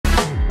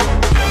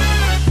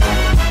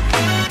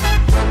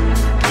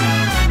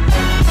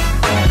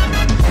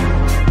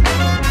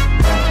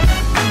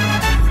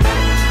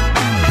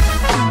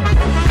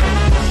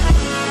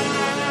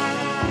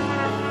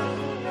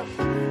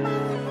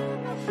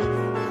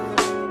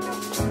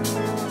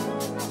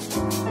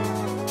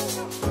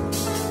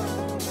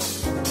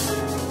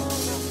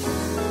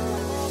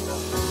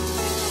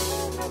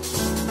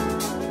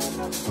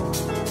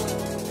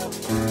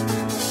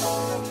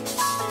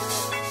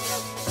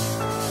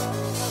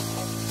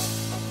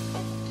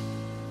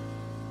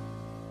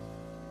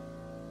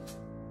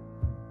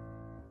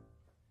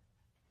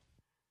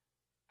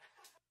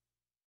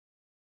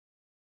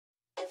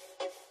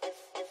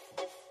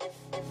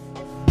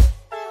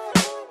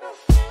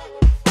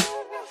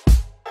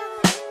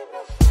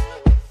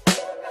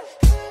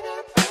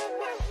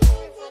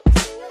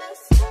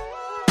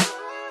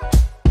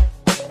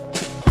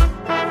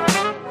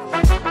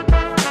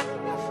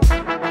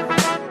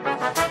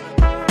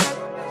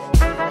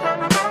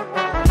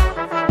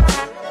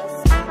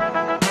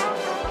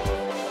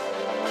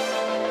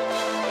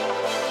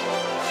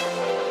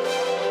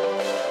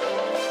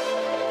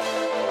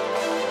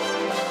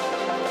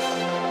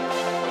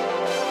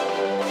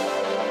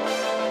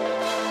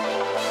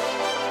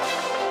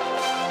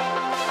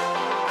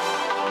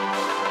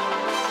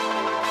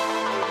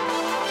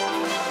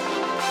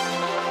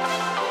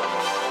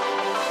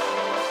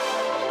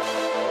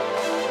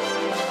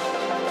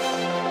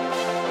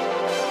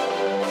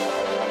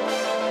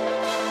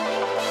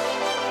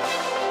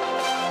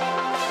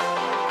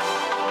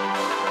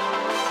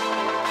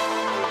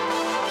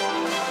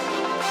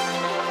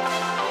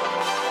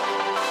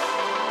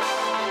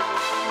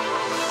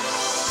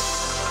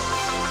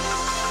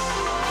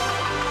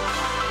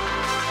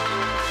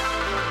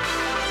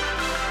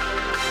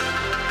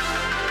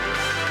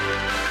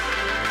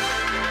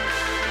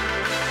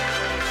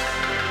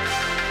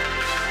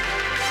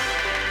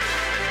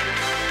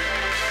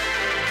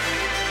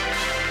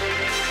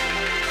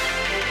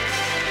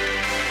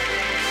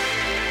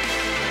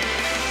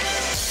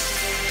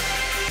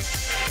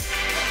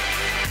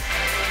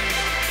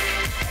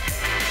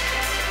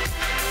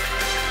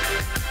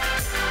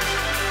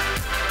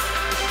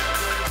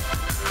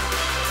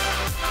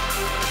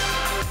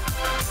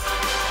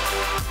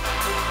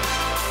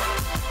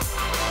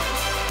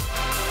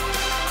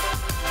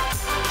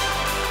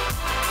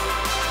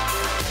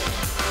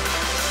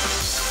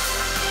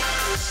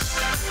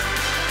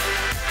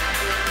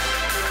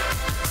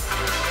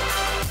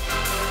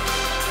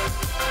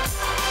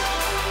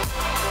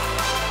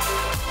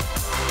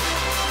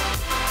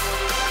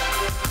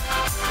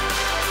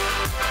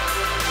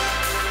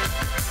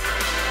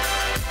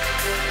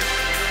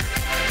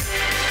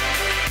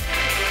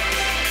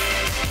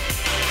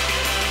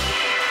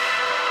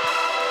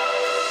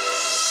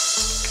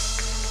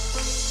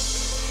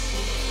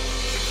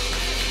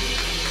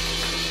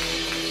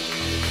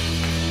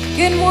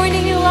Good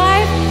morning, New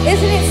Life.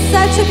 Isn't it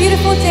such a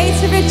beautiful day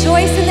to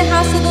rejoice in the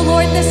house of the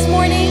Lord this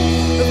morning?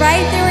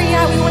 Right there where you're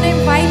at, we want to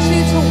invite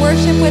you to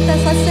worship with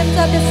us. Let's lift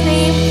up His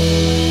name.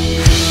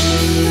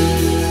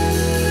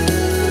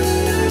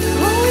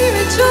 Oh, we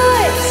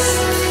rejoice.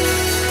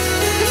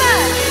 Come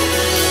on.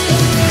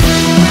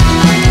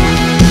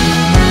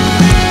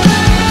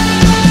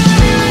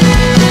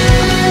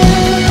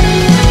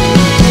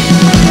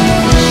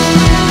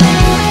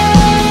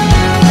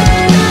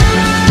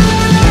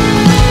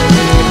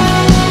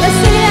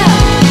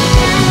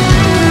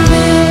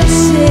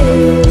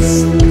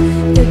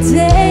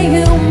 Day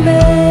you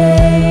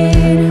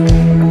made,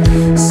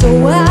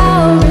 so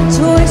I'll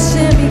rejoice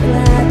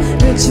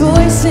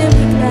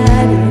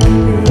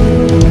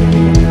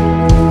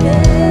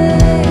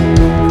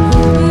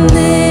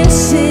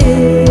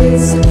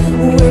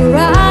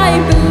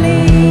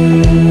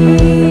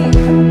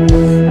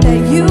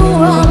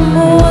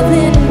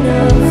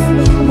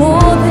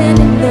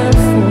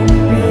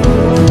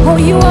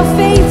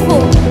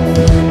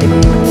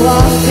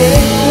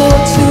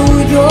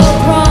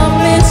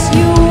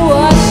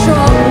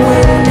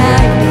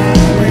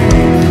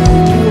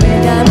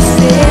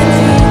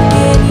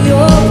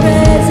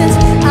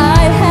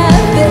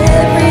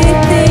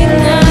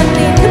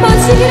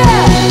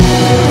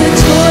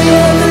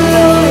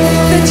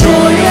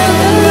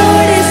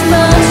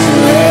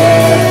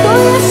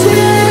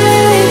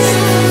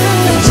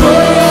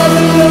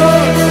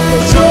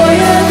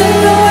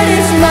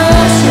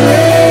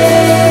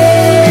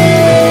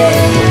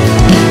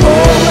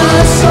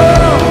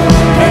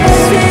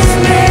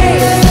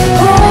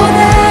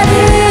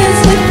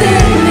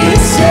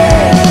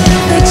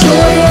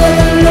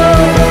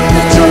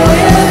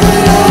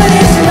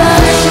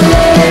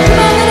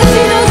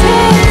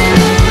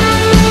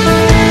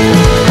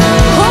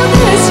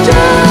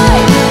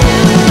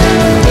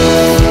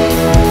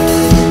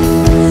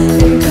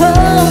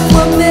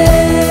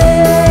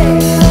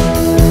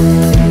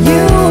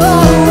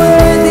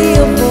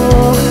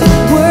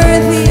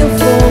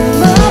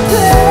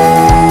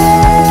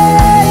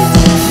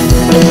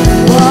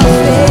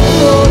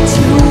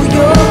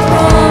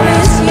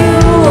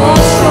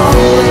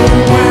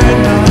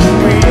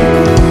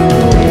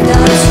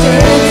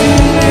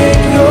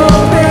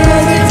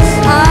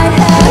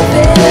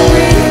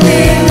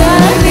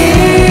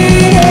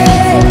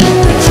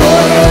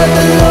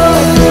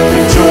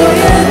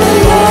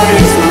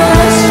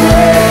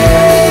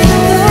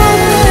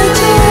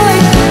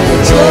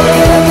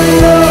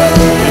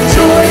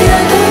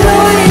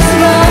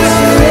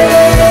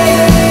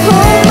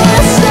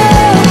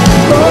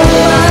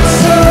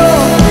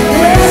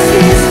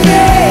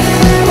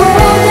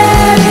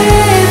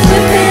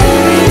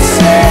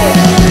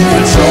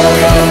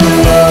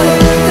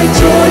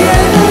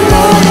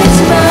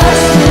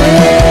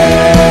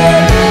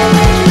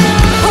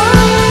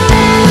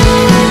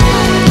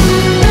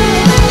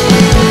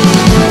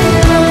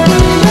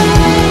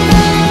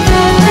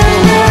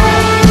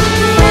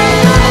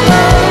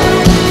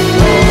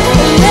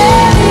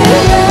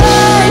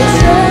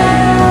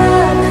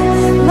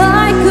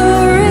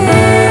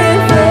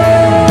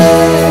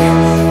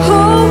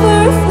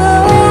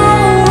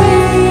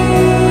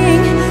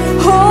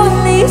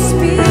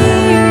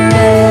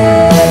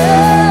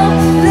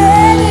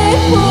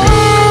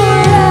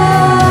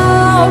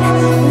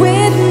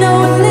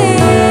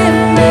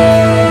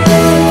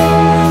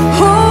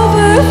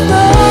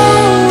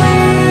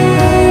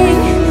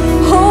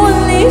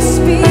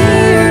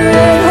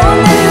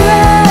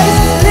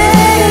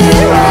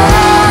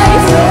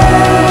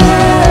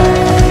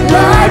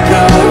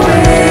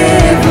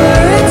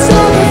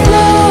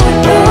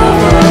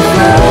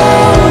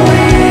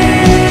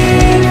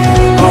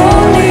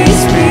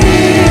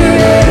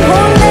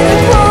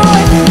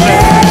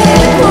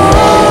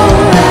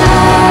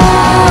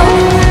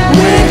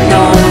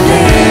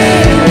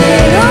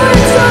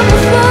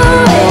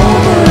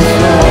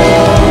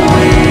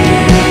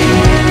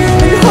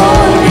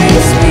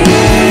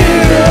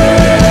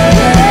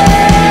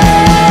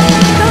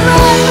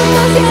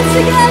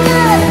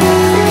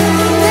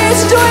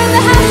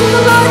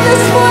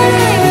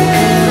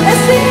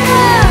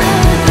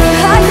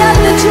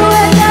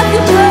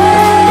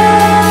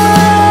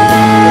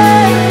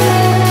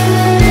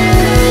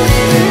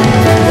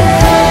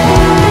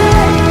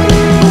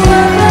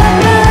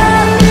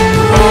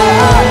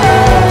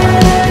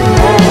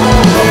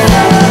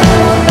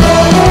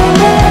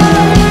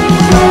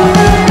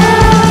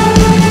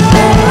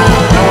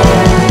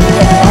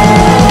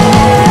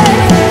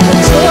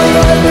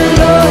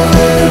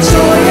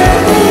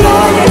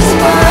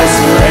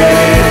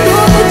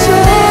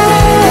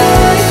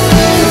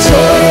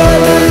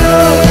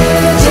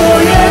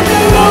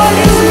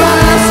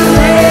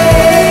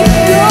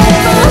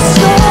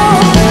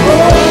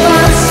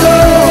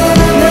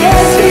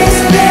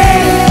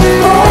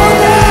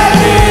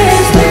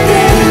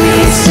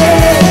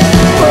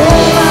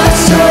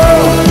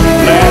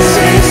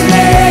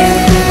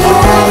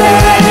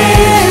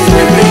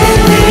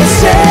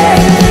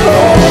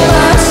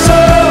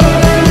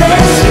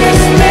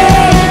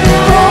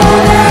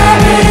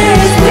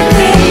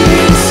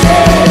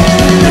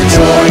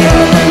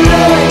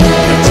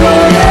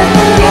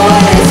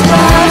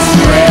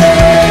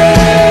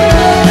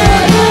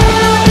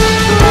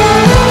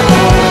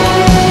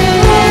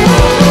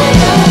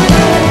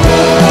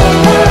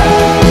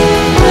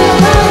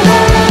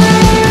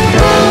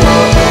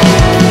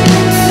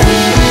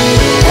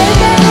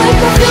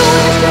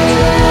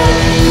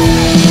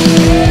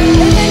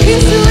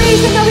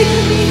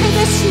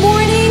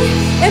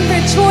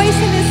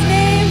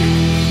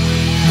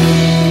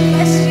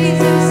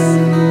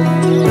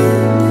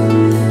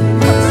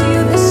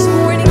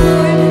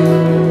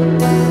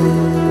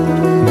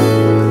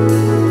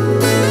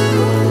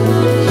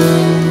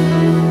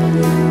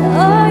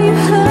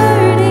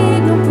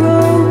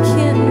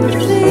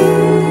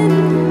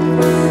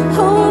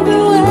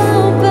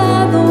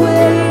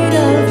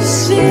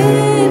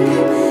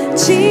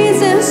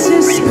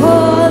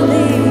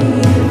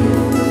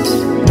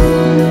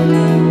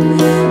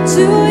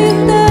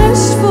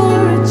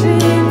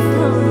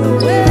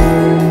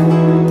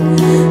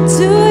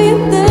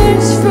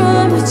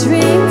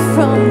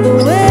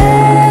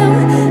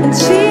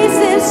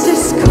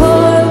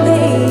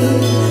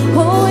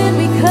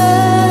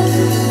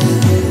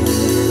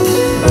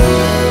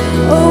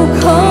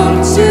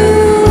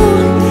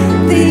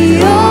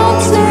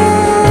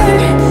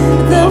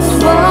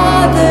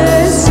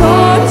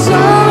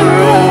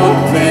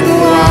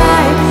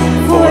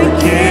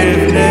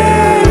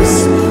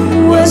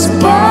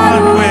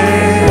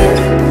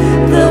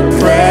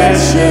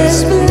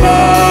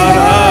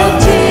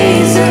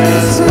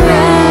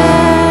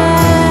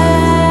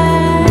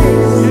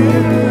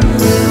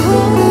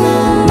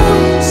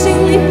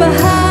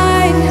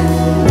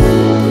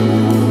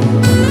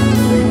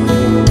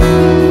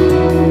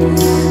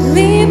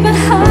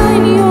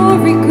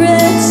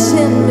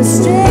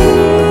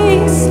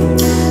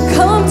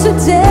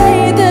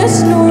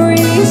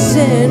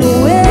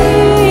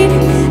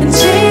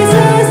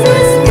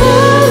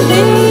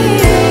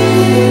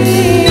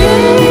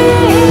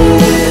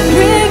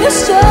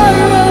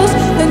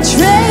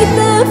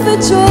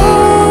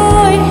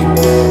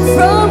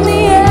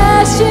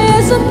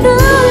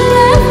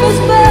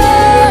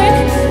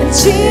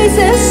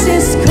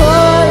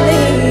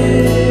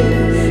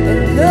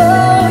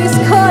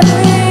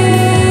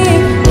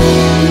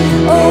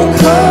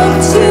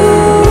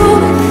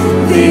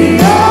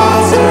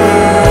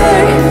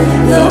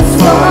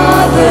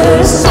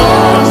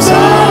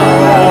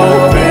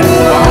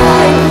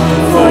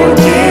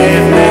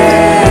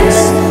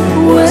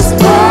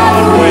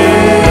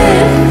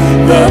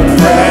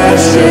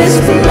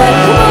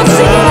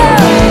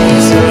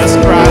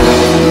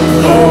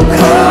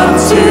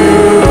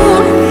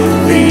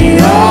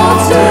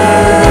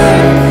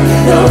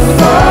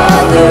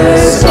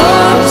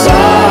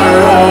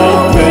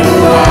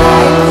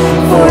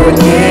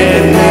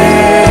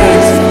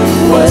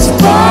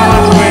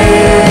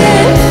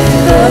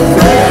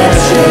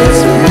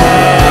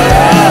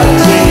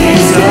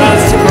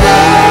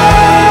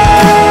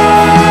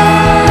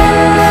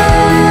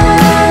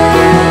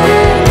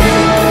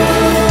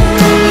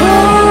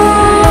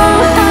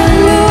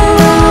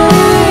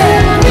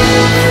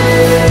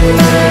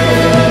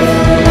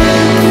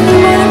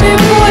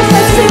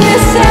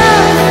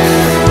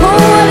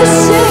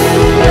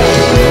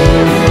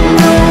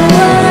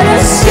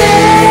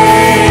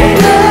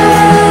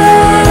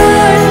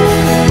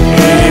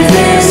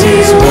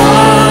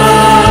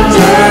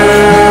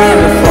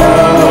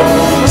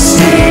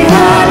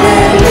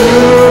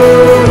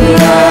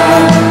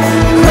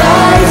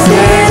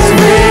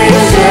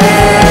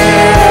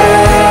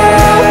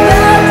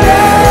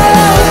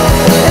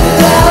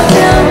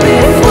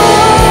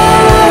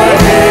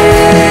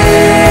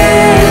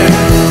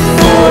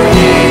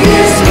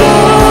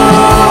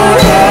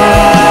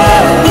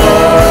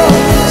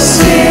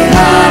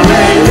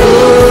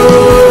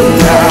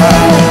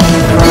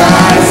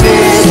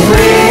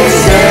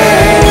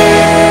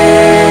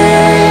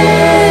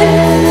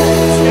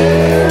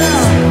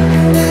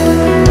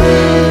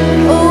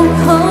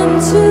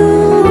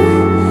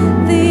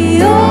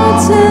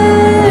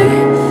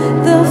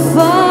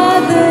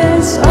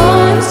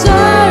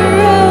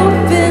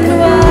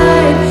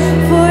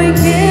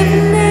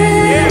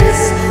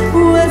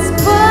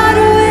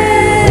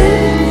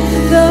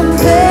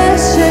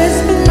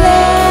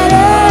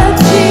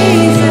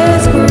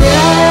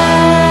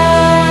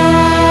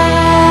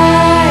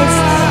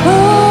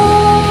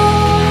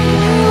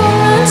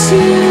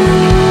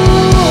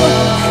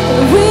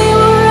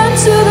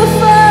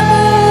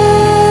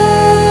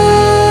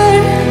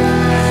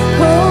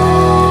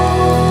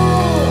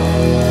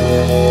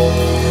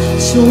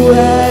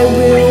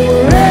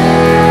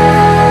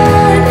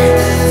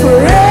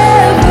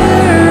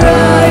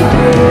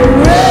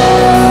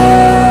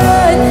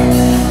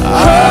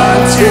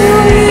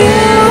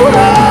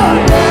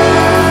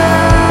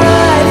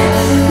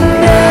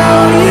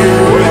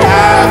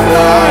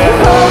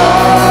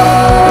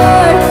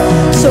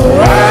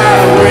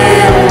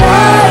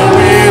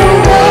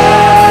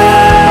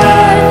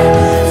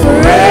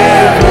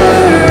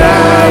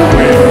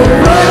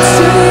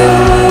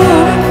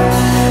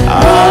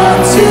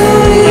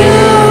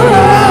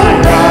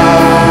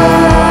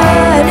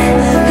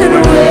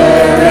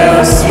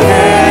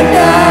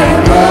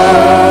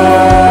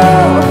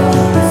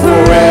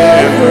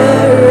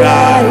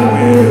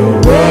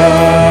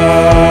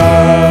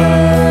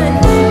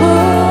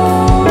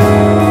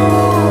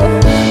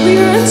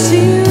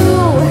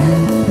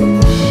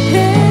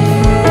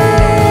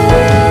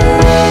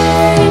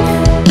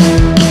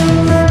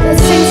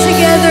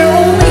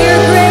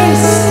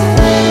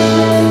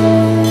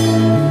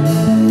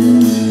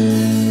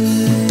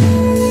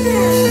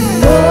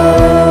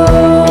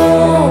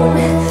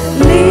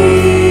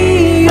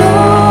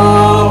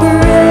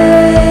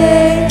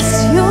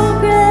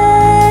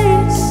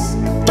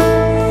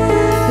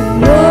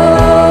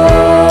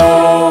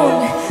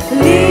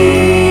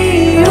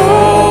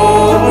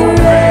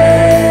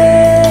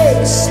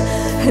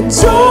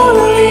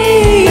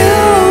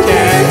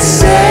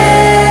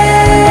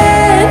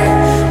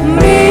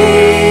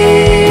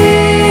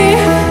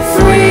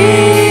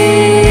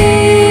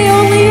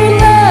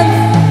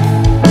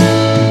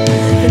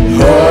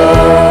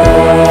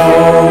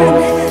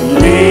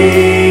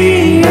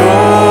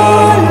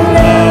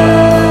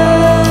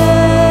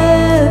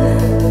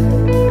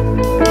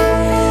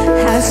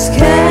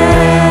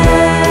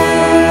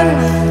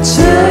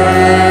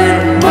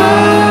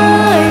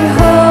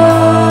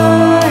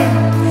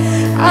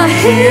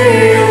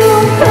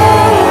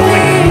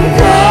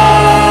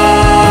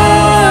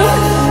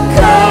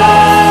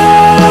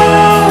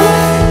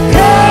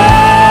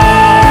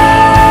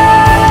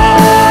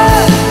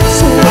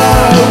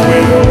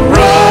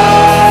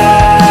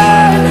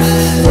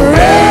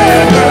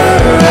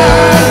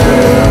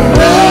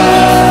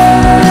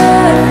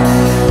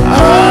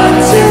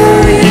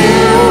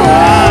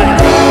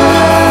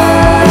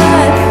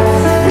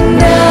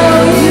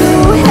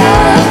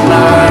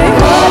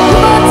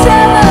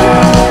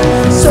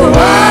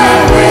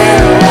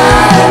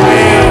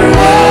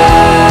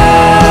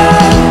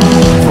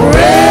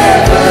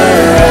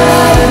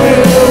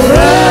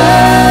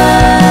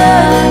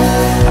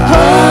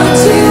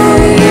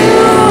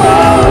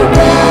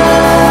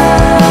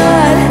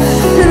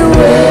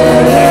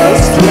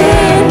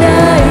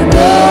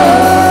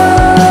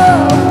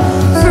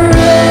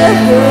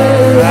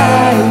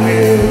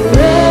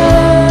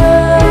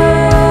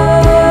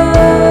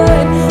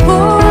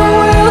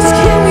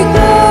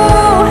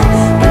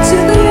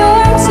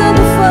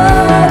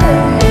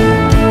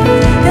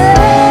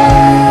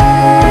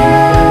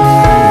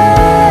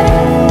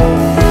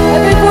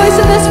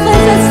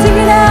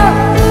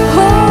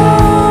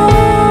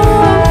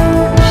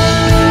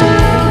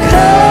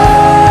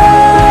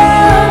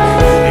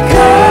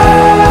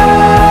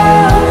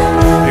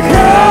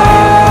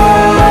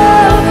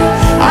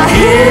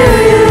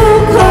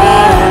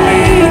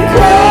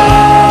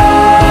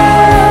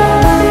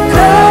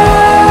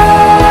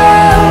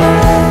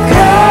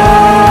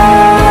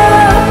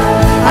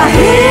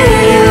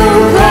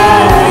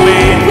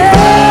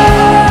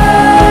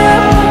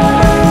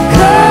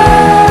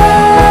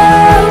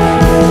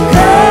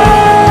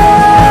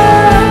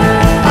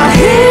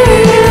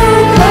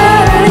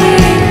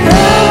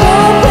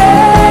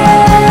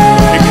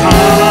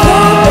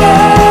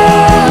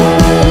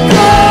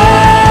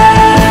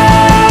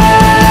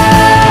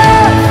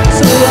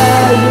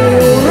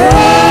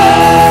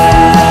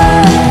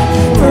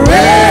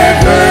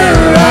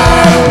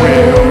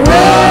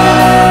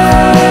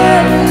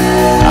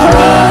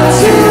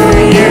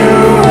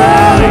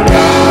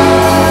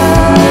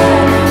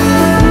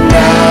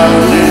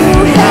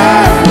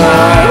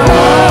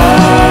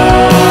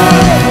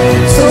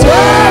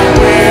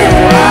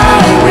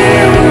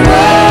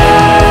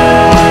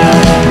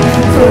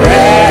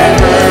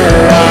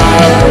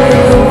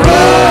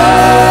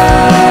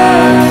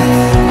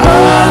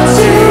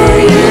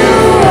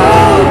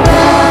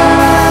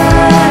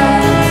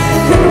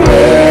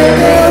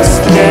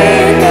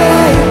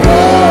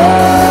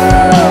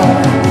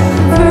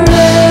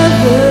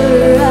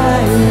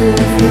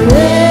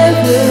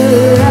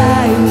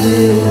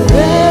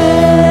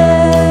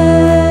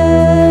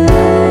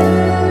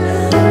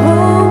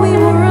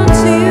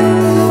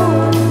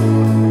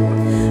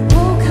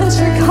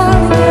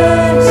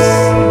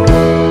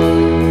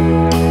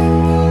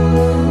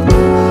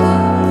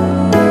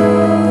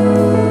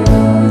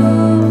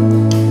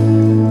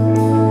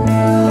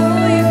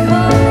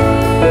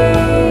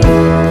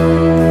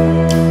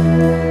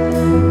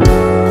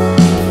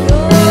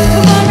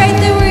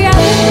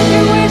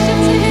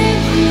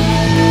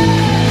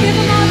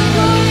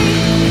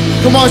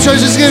Come on, church,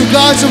 let's give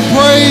God some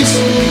praise.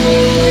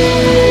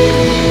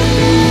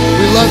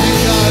 We love you,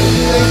 God.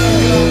 Thank you,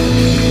 God.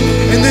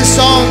 In this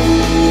song,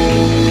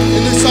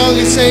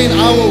 it's saying,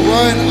 I will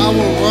run.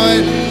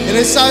 And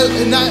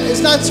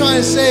it's not trying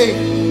to say,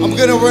 I'm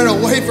going to run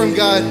away from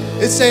God.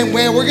 It's saying,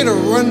 man, we're going to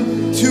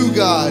run to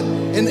God.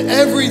 In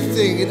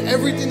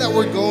everything that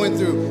we're going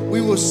through,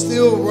 we will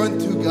still run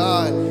to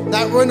God.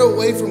 Not run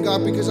away from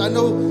God, because I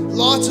know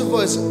lots of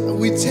us,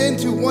 we tend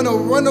to want to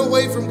run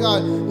away from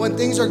God when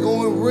things are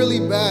going really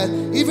bad.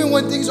 Even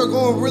when things are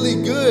going really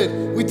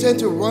good, we tend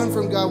to run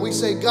from God. We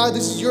say, God,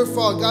 this is your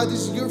fault. God,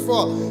 this is your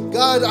fault.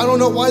 God, I don't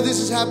know why this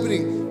is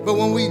happening. But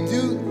when we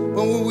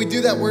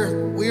do that,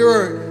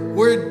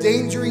 we're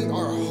endangering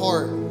our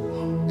heart.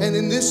 And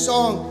in this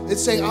song,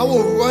 it's saying, I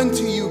will run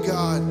to you,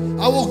 God.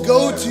 I will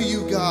go to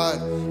you,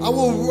 God. I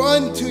will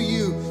run to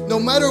you. No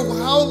matter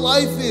how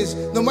life is,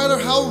 no matter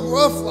how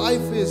rough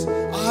life is,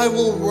 I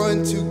will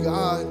run to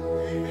God.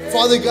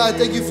 Father God,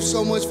 thank you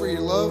so much for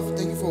your love.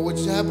 Thank you for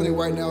what's happening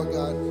right now,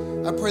 God.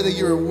 I pray that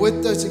you're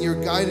with us and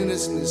you're guiding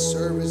us in this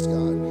service,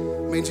 God.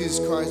 May Jesus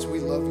Christ, we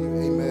love you.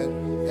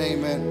 Amen.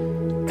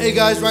 Amen. Hey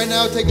guys, right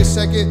now, take a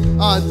second.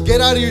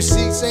 Get out of your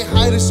seat. Say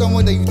hi to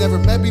someone that you've never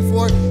met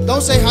before.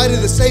 Don't say hi to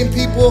the same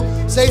people.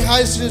 Say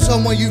hi to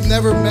someone you've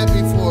never met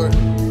before.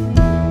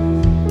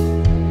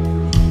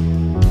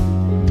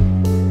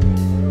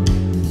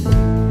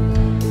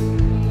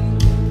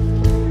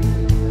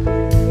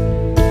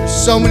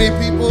 There's so many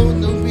people,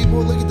 new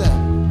people. Look at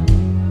that.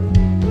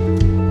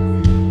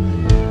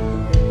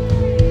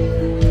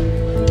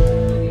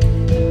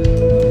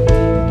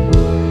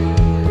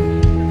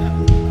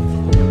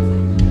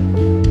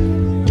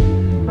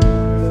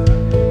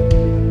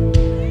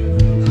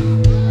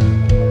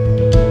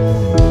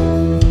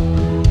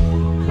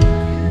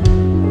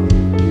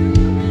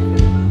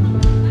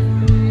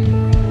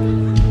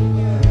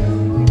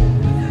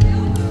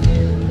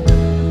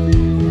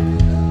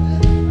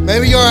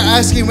 Maybe you are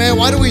asking, man,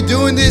 why are we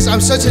doing this? I'm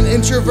such an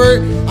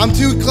introvert. I'm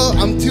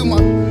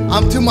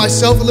to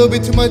myself a little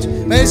bit too much.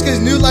 Man, it's because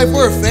New Life,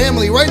 we're a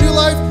family. Right, New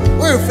Life?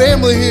 We're a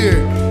family here.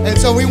 And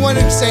so we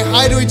wanted to say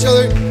hi to each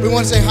other. We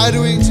want to say hi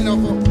to each,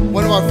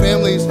 one of our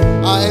families.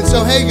 And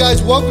so, hey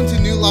guys, welcome to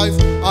New Life.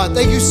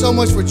 Thank you so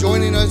much for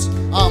joining us.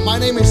 My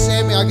name is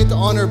Sammy. I get the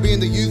honor of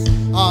being the youth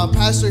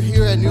pastor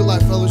here at New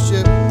Life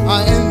Fellowship.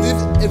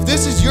 And if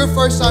this is your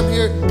first time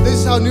here, this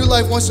is how New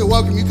Life wants to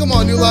welcome you. Come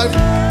on, New Life.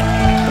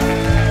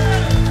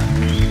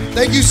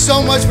 Thank you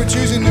so much for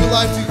choosing New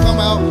Life to come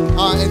out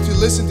and to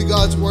listen to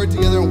God's word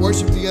together and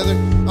worship together.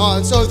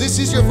 And so if this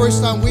is your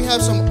first time, we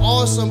have some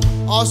awesome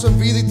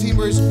VD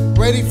teamers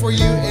ready for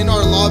you in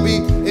our lobby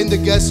in the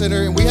guest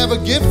center. And we have a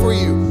gift for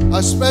you,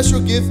 a special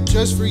gift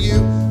just for you.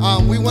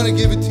 We want to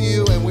give it to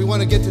you, and we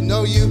want to get to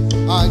know you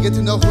and get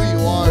to know who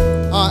you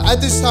are. At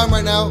this time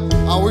right now,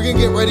 we're going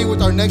to get ready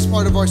with our next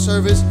part of our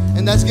service,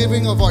 and that's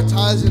giving of our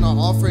tithes and our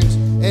offerings.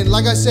 And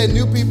like I said,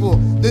 new people,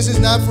 this is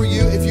not for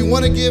you. If you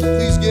want to give,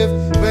 please give.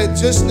 But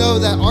just know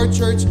that our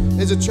church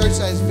is a church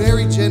that is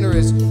very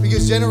generous,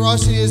 because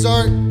generosity is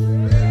our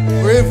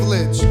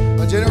privilege.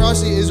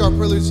 Generosity is our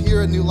privilege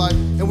here at New Life.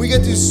 And we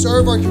get to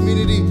serve our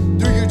community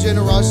through your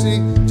generosity.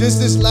 Just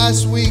this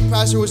last week,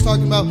 Pastor was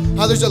talking about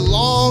how there's a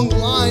long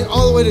line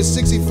all the way to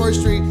 61st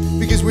Street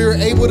because we were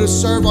able to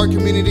serve our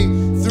community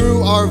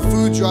through our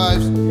food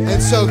drives.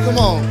 And so, come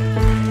on.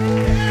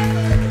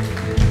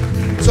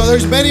 So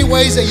there's many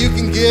ways that you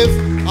can give.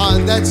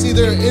 That's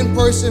either in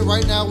person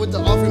right now with the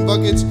offering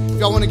buckets, if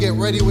y'all want to get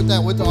ready with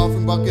that with the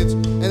offering buckets.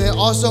 And then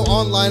also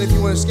online if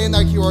you want to scan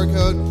that QR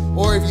code,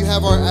 or if you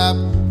have our app,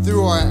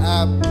 through our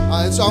app.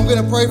 And so I'm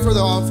going to pray for the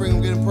offering.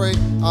 I'm going to pray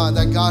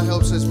that God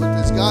helps us with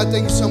this. God,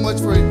 thank you so much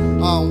for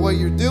what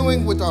you're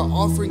doing with our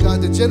offering,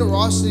 God, the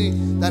generosity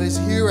that is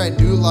here at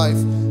New Life.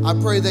 I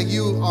pray that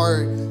you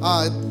are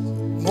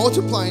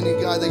multiplying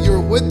it, God, that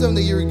you're with them,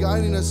 that you're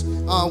guiding us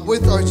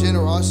with our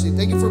generosity.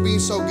 Thank you for being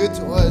so good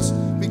to us.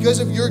 Because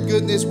of your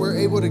goodness, we're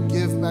able to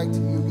give back to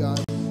you,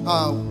 God.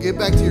 Give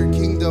back to your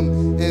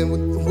kingdom,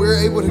 and we're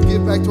able to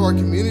give back to our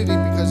community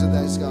because of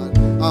that, God.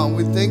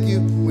 We thank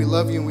you, we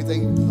love you, and we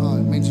thank you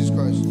in Jesus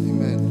Christ.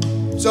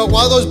 Amen. So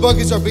while those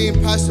buckets are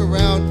being passed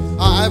around,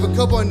 I have a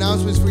couple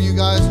announcements for you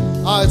guys.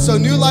 So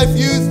New Life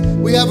Youth,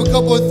 we have a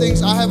couple of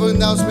things. I have an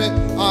announcement.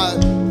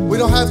 We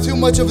don't have too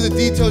much of the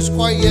details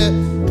quite yet,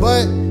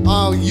 but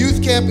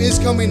Youth Camp is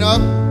coming up.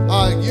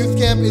 Youth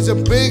Camp is a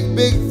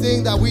big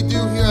thing that we do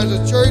here as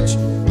a church.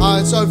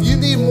 So if you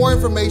need more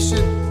information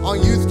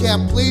on Youth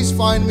Camp, please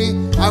find me.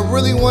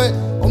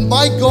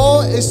 My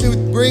goal is to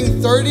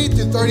bring 30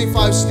 to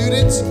 35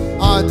 students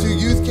to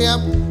Youth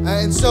Camp.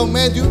 And so,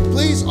 man,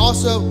 please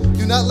also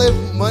do not let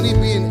money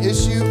be an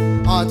issue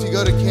to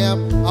go to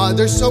camp.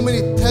 There's so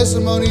many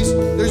testimonies.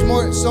 There's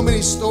so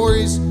many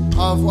stories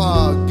of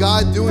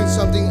God doing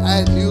something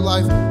at New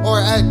Life or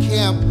at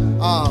camp.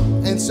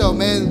 And so,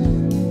 man,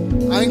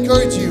 I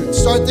encourage you,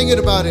 start thinking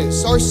about it.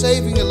 Start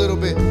saving a little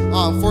bit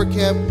for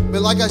camp.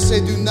 But like I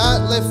said, do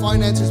not let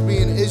finances be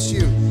an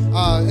issue.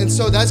 And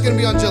so that's going to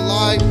be on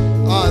July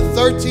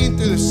 13th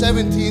through the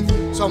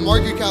 17th. So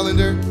mark your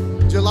calendar.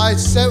 July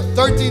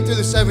 13th through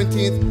the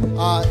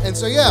 17th. And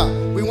so, yeah,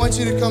 we want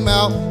you to come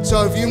out.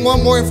 So if you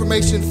want more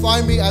information,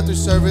 find me after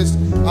service.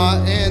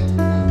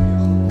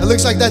 And it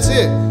looks like that's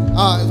it.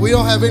 We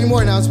don't have any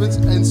more announcements.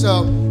 And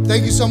so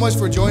thank you so much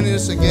for joining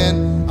us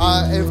again.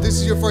 If this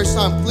is your first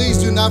time, please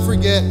do not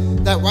forget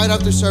that right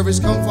after service,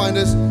 come find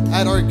us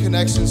at our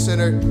Connection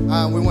Center.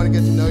 We want to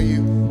get to know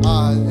you.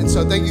 And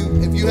so thank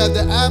you. If you have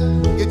the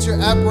app, get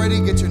your app ready,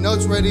 get your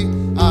notes ready,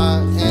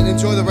 and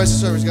enjoy the rest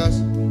of the service,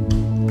 guys.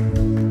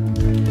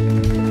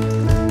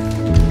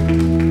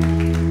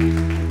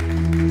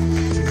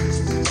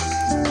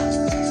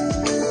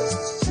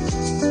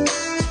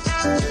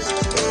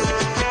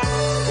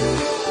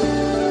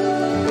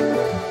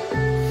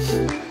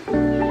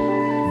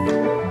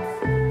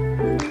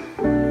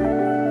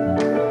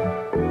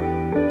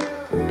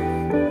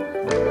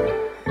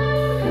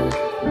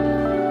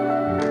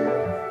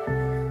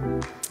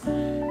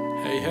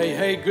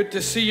 Good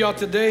to see y'all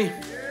today.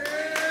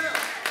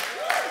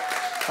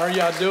 How are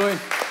y'all doing?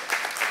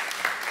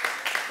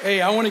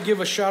 Hey, I want to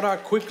give a shout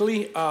out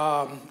quickly.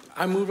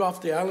 I moved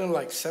off the island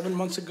like 7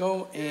 months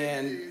ago,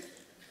 and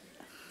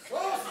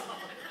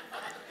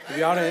if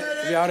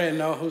y'all didn't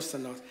know, who's to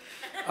know?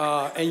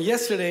 And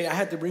yesterday I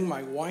had to bring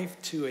my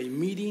wife to a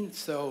meeting,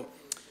 so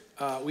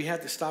we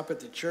had to stop at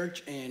the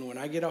church. And when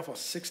I get off of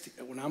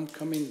 60, when I'm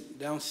coming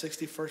down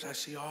 61st, I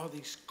see all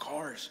these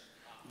cars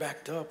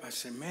backed up. I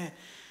said, man,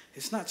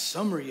 it's not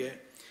summer yet.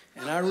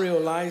 And I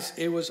realized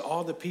it was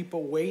all the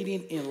people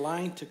waiting in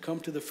line to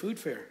come to the food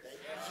fair.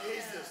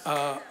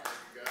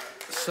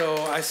 So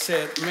I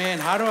said, man,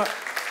 how do I,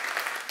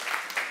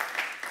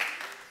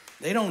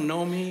 they don't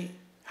know me.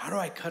 How do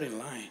I cut in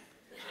line?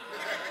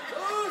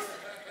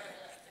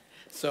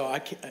 So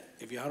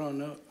if y'all don't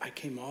know, I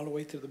came all the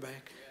way to the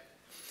back.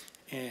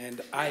 And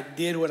I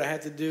did what I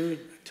had to do.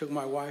 I took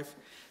my wife.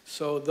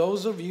 So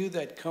those of you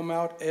that come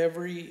out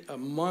every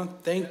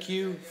month, thank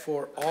you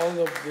for all of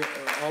you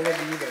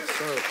that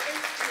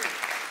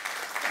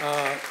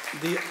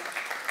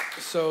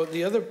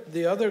serve.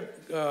 The other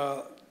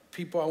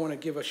people I want to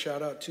give a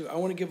shout out to. I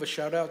want to give a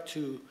shout out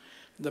to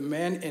the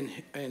men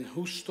in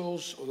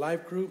Justo's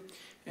life group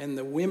and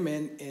the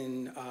women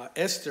in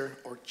Esther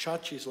or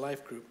Chachi's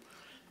life group.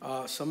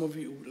 Some of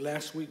you,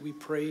 last week we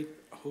prayed.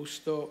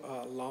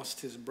 Justo lost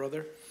his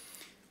brother,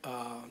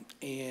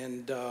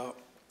 and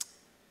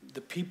the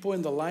people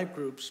in the life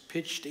groups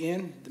pitched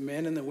in, the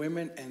men and the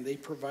women, and they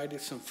provided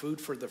some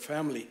food for the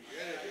family.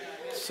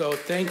 So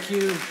thank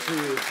you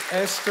to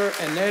Esther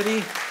and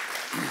Eddie.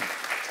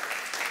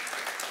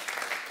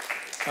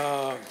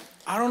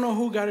 I don't know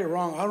who got it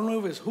wrong. I don't know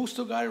if it's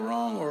Justo got it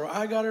wrong or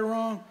I got it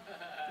wrong,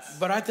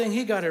 but I think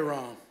he got it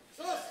wrong.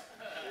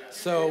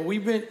 So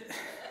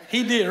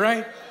he did,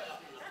 right?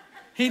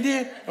 He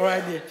did? Or I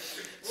did?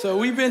 So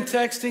we've been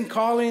texting,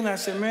 calling. I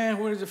said, man,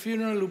 where's the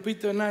funeral?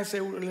 Lupita and I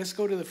said, let's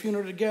go to the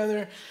funeral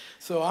together.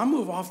 So I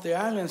moved off the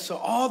island. So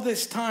all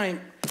this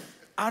time,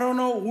 I don't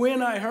know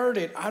when I heard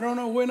it.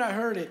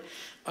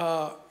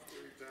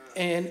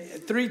 And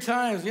 3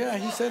 times, yeah,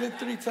 he said it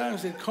 3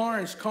 times. It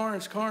Carnes.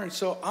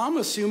 So I'm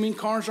assuming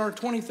Carnes are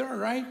 23rd,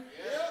 right?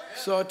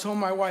 So I told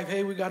my wife,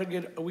 hey, we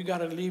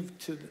gotta leave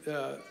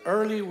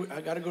early.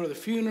 I gotta go to the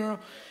funeral.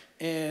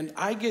 And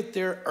I get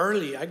there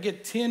early. I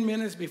get 10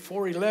 minutes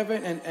before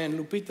 11, and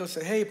Lupito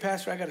said, hey,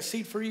 Pastor, I got a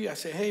seat for you. I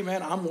said, hey,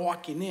 man, I'm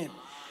walking in.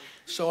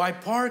 So I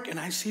park, and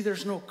I see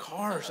there's no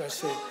cars. I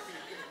said,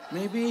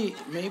 maybe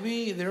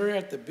they're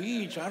at the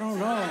beach. I don't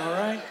know, all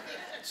right?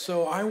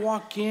 So I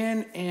walk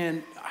in,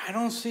 and I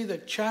don't see the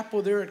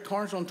chapel there at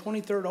Carnes on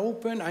 23rd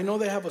open. I know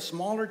they have a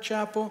smaller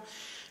chapel.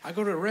 I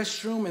go to the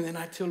restroom, and then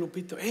I tell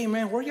Lupito, hey,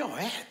 man, where y'all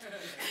at?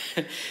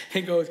 He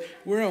goes,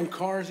 we're on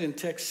Carnes in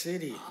Tech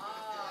City.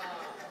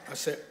 I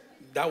said,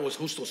 that was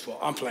Justo's fault.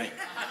 I'm playing.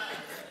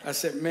 I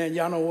said, man,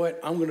 y'all know what?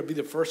 I'm going to be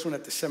the first one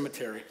at the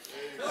cemetery.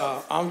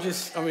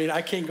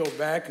 I can't go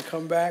back and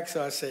come back.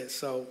 So I said,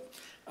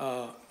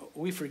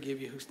 we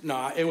forgive you.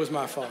 No, it was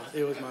my fault.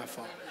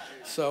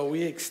 So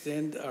we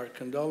extend our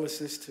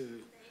condolences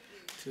to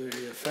the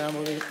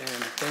family,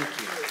 and thank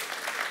you.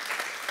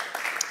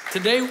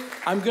 Today,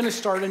 I'm going to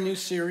start a new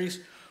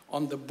series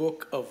on the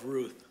book of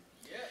Ruth.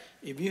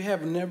 If you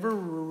have never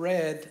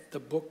read the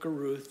book of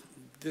Ruth,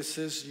 this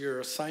is your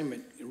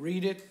assignment.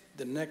 Read it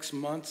the next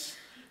months,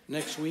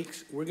 next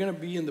weeks. We're going to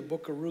be in the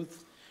book of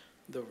Ruth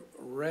the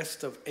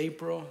rest of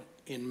April,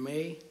 in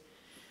May.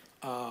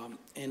 And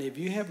if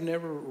you have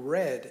never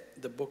read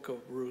the book of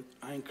Ruth,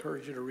 I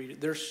encourage you to read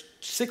it. There's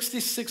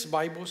 66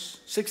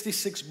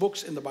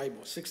 books in the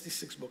Bible,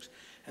 66 books.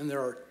 And there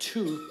are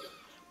 2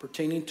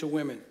 pertaining to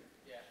women.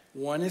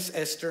 One is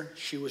Esther.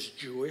 She was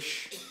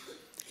Jewish.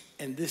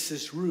 And this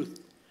is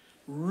Ruth.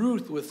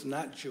 Ruth was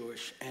not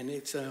Jewish, and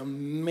it's an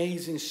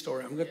amazing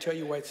story. I'm going to tell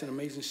you why it's an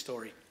amazing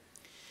story.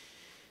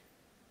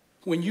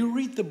 When you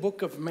read the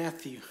book of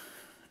Matthew,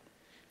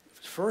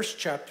 first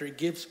chapter, it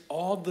gives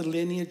all the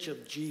lineage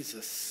of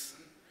Jesus.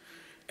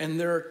 And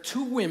there are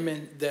 2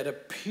 women that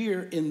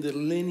appear in the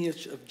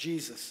lineage of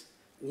Jesus.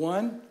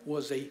 One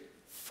was a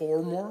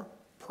former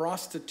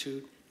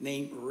prostitute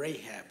named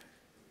Rahab.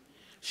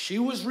 She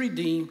was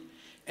redeemed,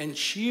 and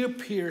she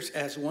appears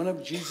as one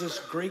of Jesus'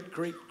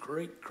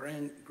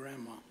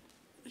 great-great-great-grandma.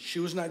 She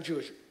was not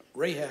Jewish.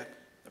 Rahab,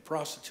 the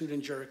prostitute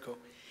in Jericho.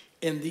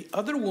 And the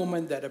other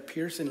woman that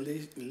appears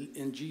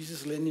in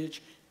Jesus'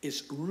 lineage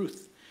is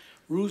Ruth.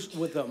 Ruth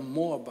was a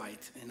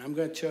Moabite. And I'm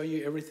going to tell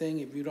you everything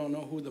if you don't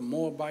know who the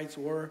Moabites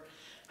were,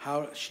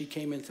 how she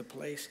came into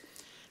place.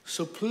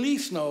 So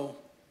please know,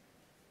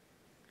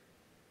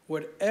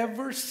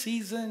 whatever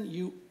season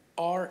you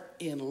are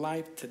in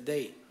life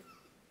today,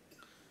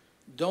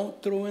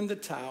 don't throw in the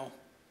towel.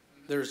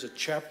 There's a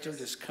chapter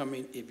that's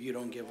coming if you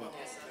don't give up.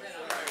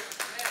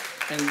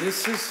 And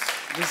this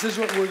is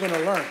what we're going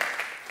to learn.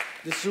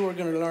 This is what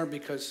we're going to learn,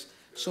 because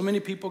so many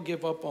people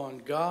give up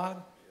on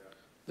God,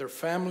 their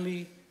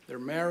family, their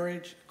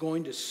marriage,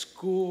 going to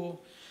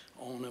school,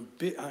 on a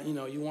bit,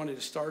 you wanted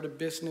to start a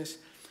business.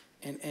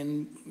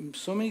 And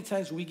so many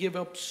times we give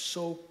up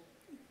so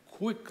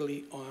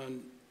quickly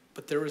on,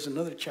 but there was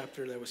another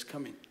chapter that was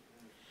coming.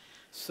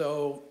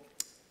 So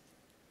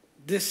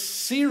this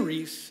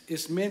series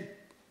is meant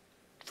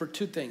for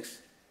two things: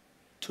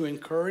 to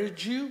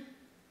encourage you,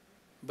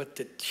 but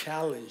to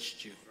challenge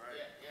you.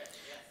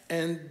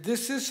 And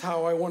this is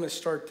how I want to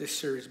start this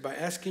series, by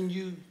asking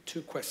you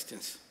two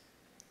questions.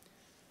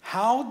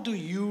 How do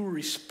you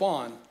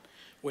respond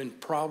when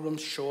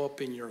problems show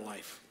up in your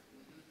life?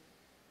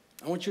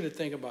 I want you to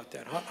think about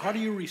that. How do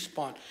you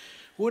respond?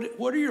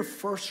 What are your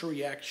first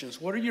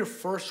reactions? What are your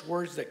first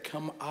words that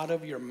come out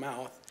of your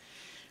mouth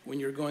when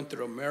you're going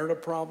through a marital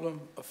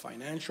problem, a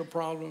financial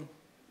problem,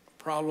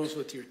 problems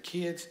with your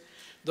kids?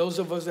 Those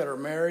of us that are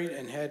married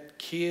and had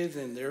kids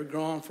and they're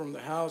gone from the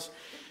house,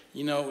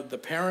 the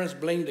parents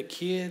blame the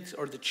kids,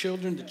 or the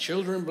children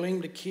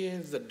blame the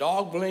kids, the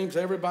dog blames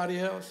everybody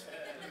else.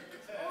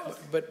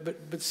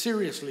 But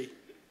seriously,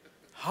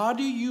 how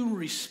do you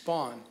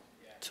respond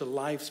to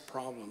life's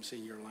problems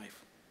in your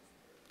life?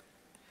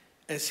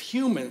 As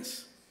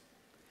humans,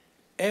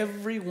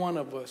 every one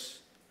of us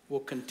will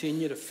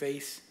continue to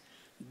face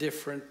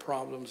different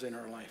problems in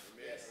our life.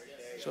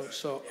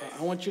 So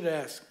I want you to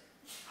ask,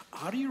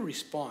 how do you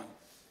respond?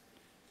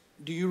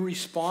 Do you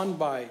respond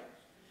by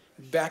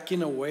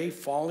backing away,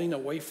 falling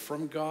away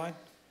from God,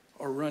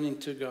 or running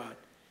to God?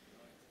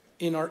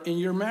 In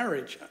your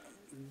marriage,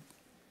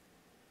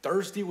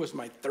 Thursday was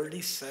my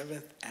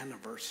 37th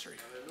anniversary.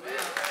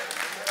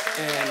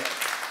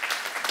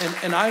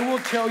 And I will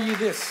tell you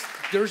this,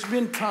 there's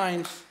been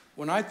times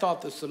when I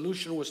thought the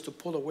solution was to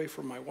pull away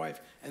from my wife,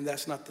 and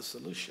that's not the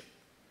solution.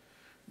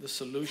 The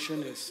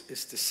solution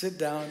is to sit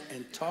down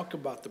and talk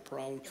about the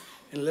problem,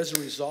 and let's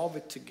resolve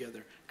it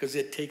together, because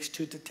it takes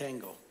two to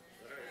tango.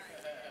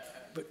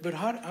 But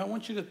I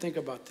want you to think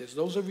about this.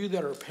 Those of you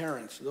that are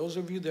parents, those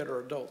of you that are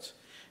adults,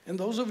 and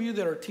those of you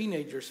that are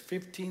teenagers,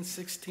 15,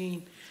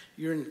 16,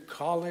 you're in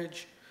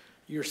college,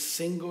 you're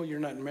single, you're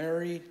not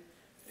married.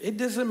 It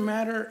doesn't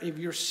matter if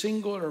you're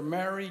single or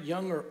married,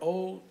 young or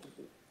old.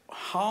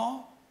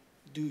 How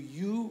do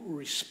you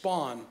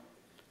respond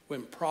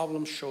when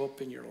problems show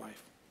up in your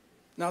life?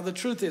 Now, the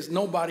truth is,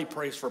 nobody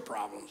prays for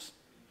problems.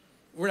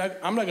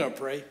 I'm not going to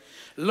pray,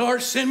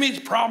 Lord, send me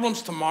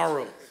problems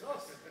tomorrow.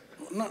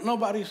 No,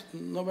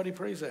 nobody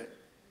prays that.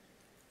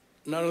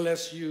 Not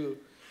unless you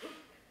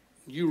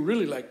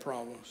really like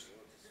problems.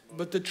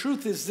 But the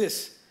truth is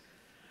this: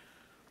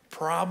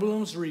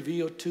 problems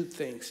reveal two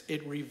things.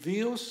 It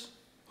reveals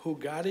who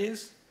God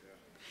is,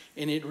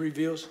 and it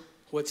reveals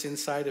what's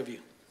inside of you.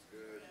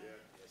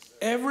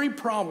 Every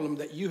problem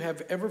that you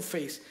have ever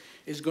faced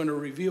is going to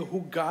reveal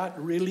who God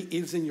really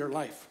is in your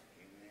life.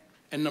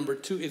 And number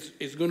two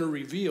is going to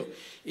reveal,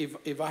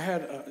 if I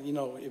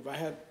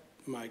had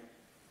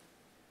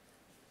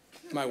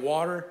my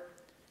water,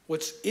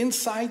 what's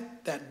inside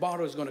that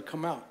bottle is going to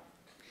come out.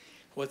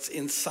 What's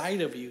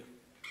inside of you,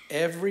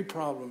 every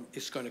problem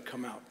is going to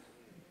come out.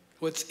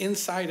 What's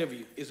inside of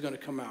you is going to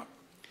come out.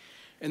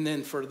 And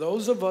then for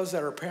those of us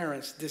that are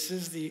parents, this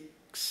is the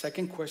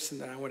second question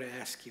that I want to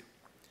ask you.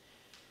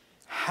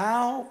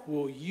 How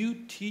will you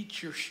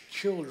teach your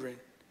children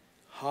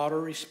how to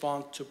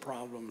respond to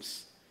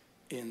problems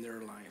in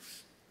their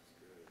lives?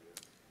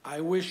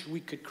 I wish we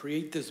could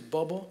create this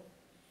bubble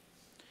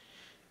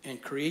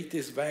and create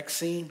this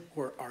vaccine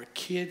where our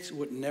kids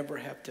would never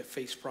have to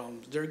face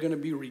problems. They're going to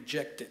be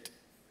rejected.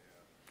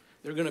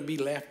 They're going to be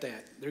laughed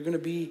at. They're going to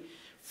be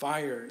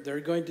fired. They're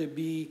going to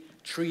be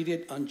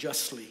treated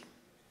unjustly.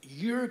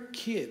 Your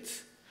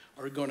kids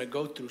are going to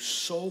go through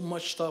so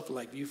much stuff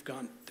like you've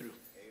gone through.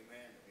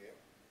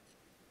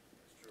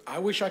 I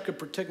wish I could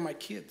protect my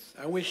kids.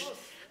 I wish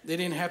they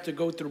didn't have to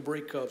go through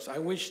breakups. I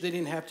wish they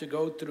didn't have to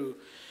go through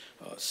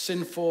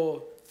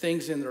sinful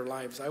things in their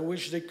lives. I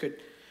wish they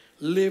could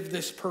live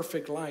this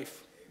perfect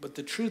life. But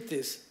the truth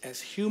is,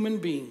 as human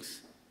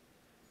beings,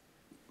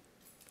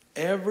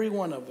 every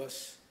one of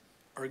us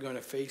are going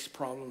to face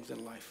problems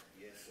in life.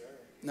 Yes, sir.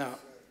 Now,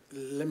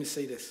 let me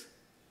say this.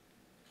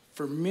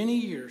 For many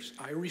years,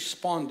 I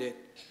responded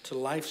to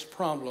life's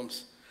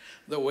problems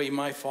the way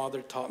my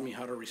father taught me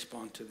how to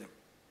respond to them.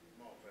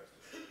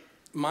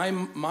 My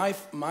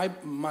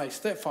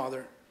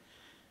stepfather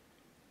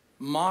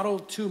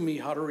modeled to me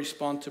how to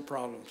respond to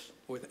problems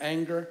with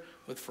anger,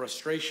 with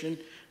frustration,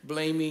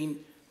 blaming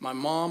my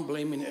mom,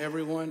 blaming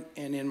everyone.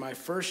 And in my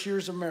first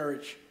years of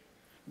marriage,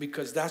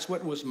 because that's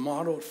what was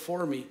modeled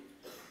for me,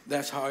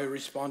 that's how I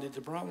responded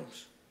to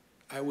problems.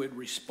 I would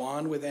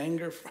respond with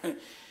anger.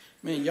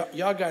 Man,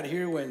 y'all got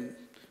here when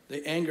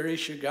the anger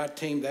issue got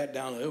tamed that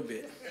down a little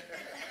bit.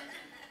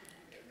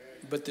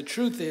 But the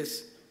truth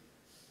is,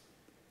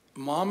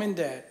 Mom and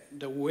Dad,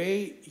 the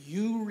way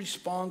you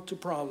respond to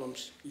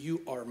problems,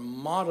 you are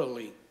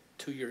modeling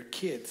to your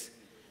kids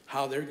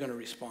how they're going to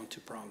respond to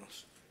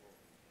problems.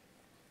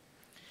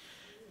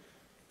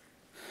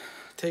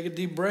 Take a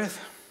deep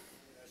breath.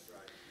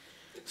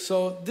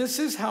 So this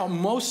is how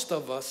most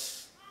of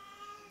us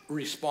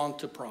respond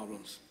to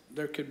problems.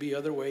 There could be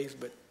other ways,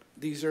 but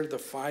these are the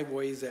 5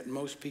 ways that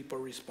most people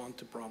respond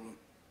to problems.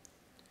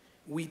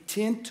 We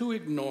tend to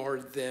ignore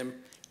them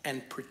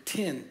and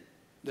pretend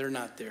they're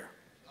not there.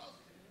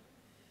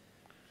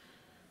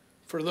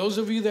 For those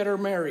of you that are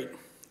married,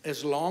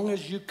 as long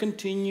as you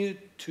continue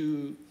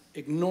to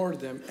ignore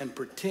them and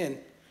pretend,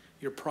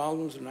 your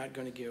problems are not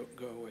going to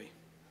go away.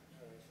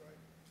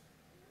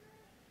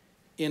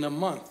 In a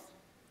month,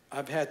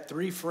 I've had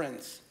 3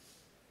 friends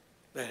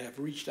that have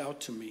reached out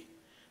to me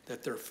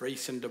that they're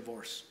facing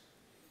divorce.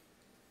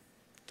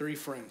 3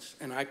 friends.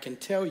 And I can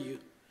tell you,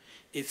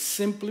 it's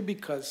simply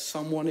because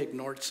someone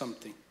ignored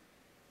something.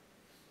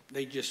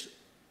 They just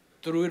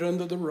threw it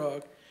under the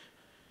rug.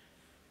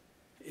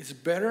 It's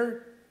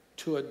better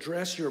to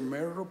address your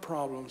marital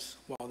problems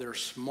while they're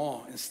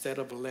small instead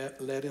of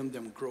letting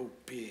them grow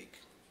big.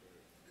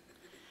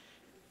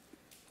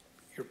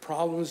 Your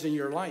problems in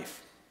your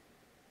life,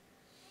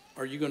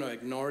 are you going to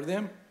ignore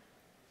them?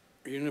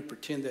 Or are you going to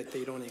pretend that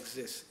they don't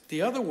exist?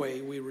 The other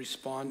way we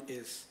respond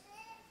is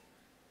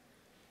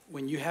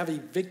when you have a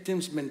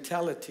victim's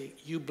mentality,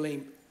 you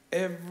blame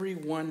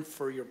everyone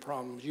for your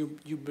problems.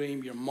 You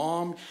blame your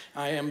mom.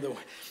 I am the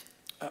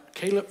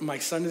Caleb, my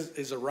son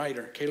is a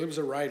writer. Caleb's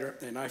a writer,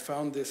 and I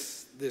found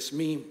this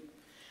meme.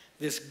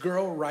 This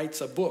girl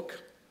writes a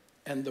book,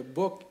 and the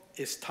book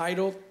is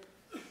titled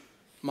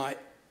My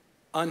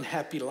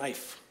Unhappy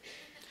Life.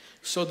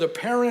 So the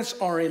parents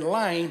are in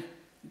line.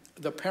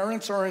 The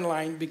parents are in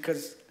line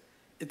because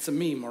it's a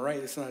meme, all right?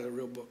 It's not a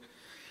real book.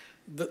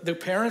 The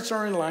parents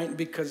are in line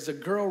because the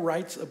girl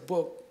writes a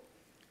book.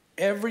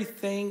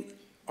 Everything,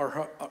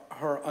 or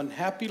her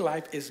unhappy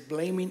life is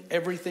blaming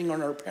everything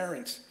on her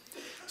parents.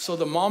 So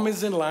the mom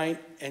is in line,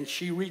 and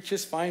she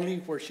reaches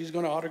finally where she's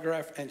going to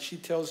autograph, and she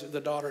tells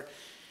the daughter,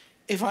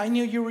 if I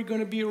knew you were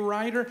going to be a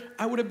writer,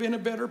 I would have been a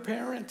better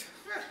parent.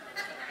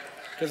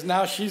 Because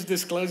now she's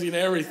disclosing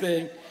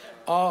everything,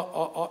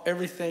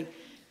 everything.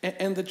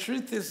 And the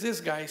truth is this,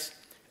 guys,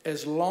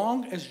 as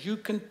long as you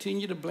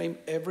continue to blame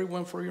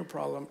everyone for your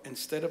problem,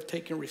 instead of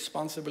taking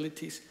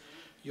responsibilities,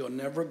 you'll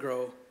never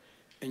grow,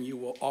 and you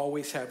will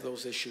always have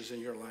those issues in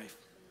your life.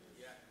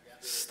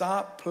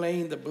 Stop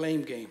playing the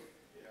blame game.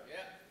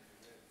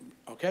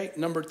 Okay,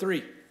 number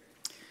 3,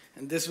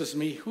 and this was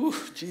me, whew,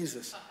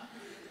 Jesus.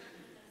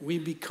 We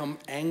become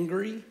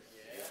angry,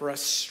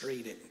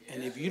 frustrated.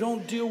 And if you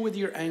don't deal with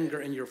your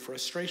anger and your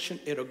frustration,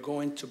 it'll go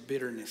into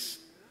bitterness.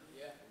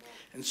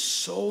 And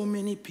so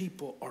many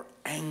people are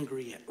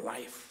angry at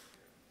life.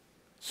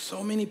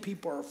 So many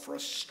people are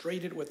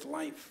frustrated with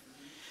life.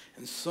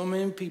 And so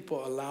many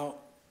people allow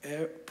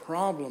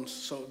problems.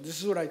 So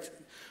this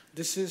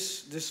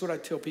is what I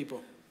tell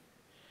people.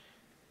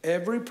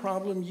 Every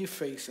problem you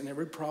face and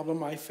every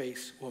problem I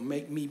face will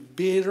make me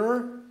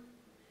bitter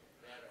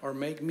or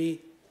make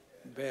me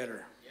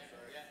better.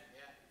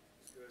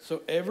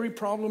 So every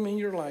problem in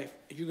your life,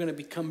 you're going to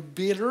become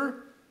bitter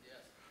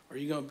or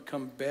you're going to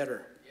become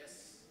better.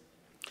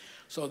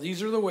 So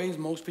these are the ways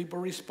most people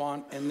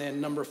respond. And then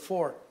number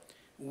 4,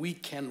 we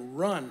can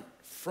run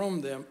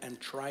from them and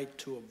try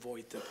to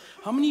avoid them.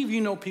 How many of you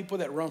know people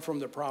that run from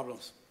their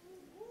problems?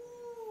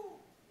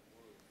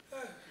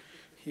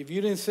 If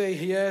you didn't say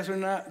yes or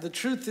not, the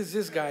truth is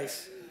this,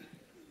 guys.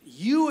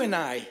 You and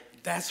I,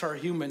 that's our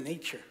human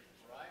nature.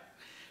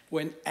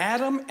 When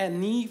Adam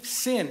and Eve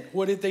sinned,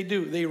 what did they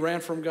do? They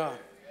ran from God.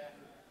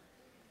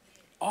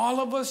 All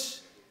of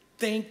us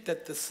think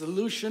that the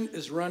solution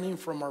is running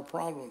from our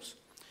problems.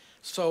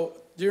 So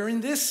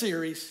during this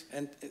series,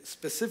 and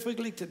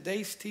specifically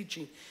today's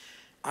teaching,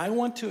 I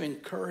want to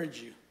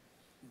encourage you.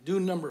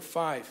 Do number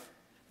 5.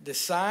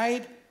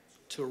 Decide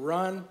to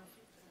run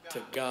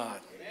to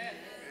God.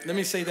 Let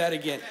me say that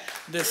again.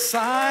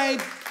 Decide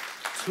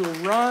to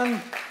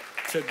run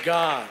to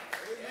God.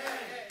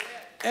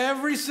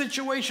 Every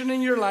situation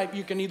in your life,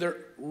 you can either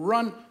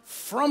run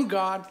from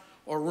God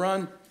or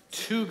run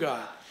to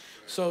God.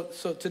 So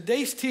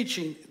today's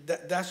teaching,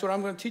 that's what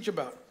I'm going to teach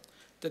about.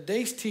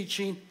 Today's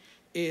teaching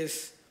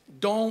is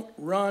don't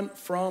run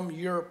from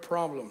your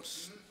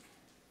problems.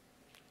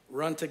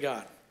 Run to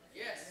God.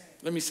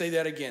 Let me say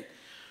that again.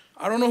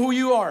 I don't know who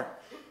you are.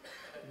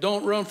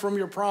 Don't run from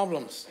your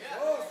problems.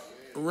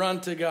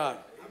 Run to God.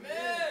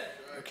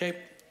 Okay?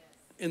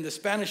 In the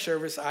Spanish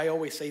service, I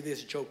always say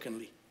this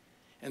jokingly,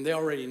 and they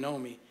already know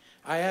me.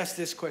 I asked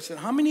this question.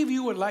 How many of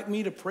you would like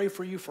me to pray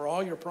for you for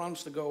all your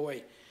problems to go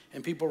away?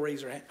 And people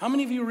raise their hand. How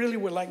many of you really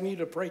would like me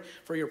to pray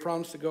for your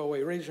problems to go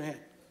away? Raise your hand.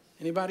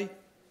 Anybody?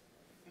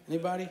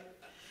 Anybody?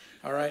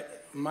 All right,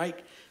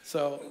 Mike.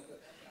 So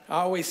I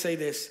always say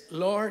this,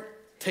 Lord,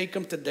 take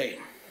them today.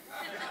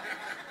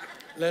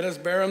 Let us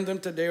bury them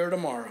today or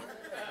tomorrow.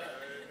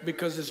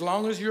 Because as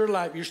long as you're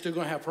alive, you're still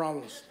going to have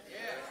problems.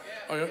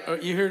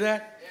 You hear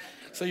that?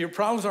 So your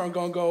problems aren't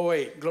going to go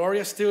away.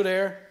 Gloria's still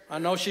there. I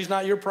know she's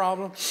not your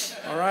problem.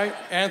 All right?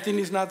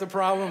 Anthony's not the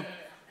problem.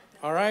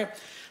 All right?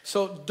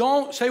 So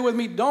don't, say with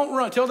me, don't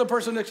run. Tell the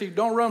person next to you,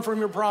 don't run from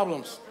your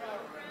problems.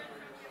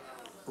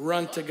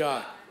 Run to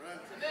God.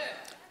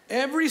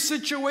 Every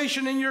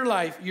situation in your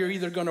life, you're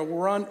either going to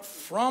run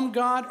from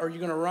God or you're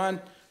going to run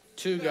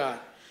to God.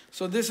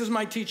 So this is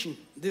my teaching.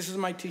 This is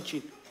my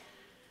teaching.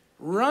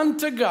 Run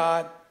to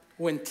God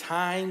when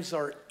times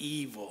are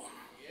evil.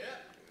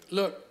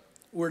 Look,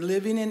 we're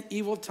living in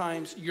evil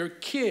times. Your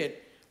kid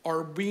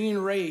are being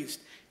raised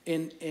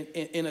in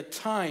a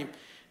time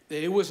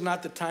that it was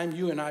not the time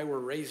you and I were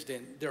raised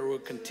in. There will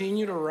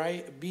continue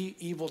to be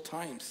evil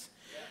times.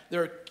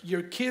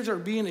 Your kids are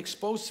being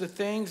exposed to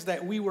things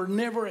that we were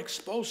never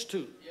exposed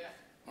to.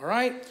 All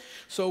right?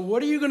 So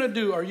what are you going to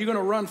do? Are you going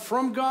to run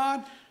from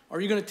God? Are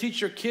you going to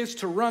teach your kids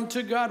to run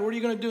to God? What are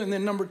you going to do? And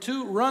then number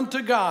 2, run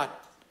to God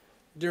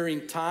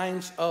during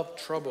times of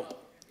trouble.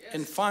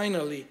 And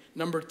finally,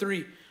 number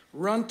 3,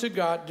 run to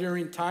God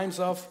during times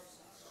of.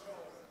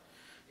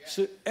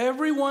 So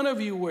every one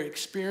of you will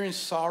experience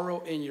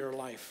sorrow in your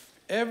life.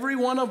 Every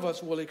one of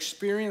us will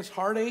experience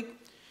heartache.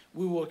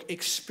 We will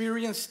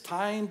experience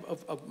time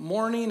of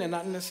mourning, and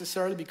not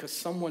necessarily because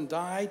someone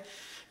died.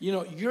 You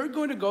know, you're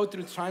going to go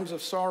through times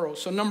of sorrow.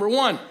 So number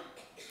 1,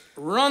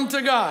 run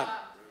to God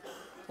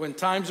when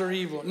times are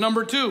evil.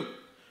 Number 2,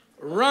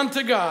 run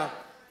to God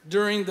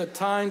during the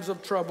times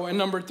of trouble. And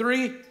number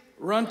 3,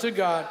 run to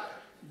God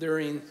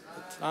during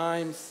the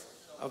times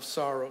of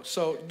sorrow.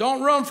 So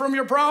don't run from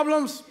your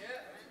problems.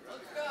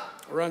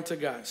 Run to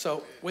God.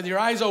 So with your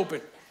eyes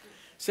open,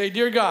 say,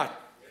 Dear God,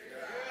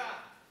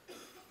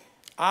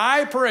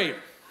 I pray,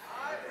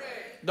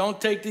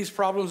 don't take these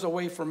problems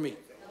away from me.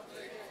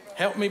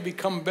 Help me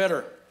become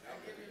better.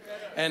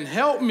 And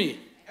help me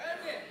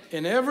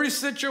in every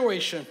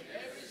situation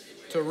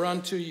to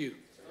run to you.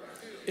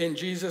 In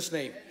Jesus'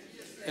 name.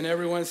 And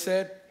everyone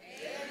said?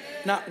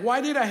 Now,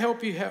 why did I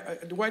help you?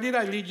 Why did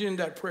I lead you in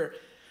that prayer?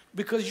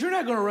 Because you're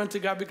not going to run to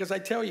God because I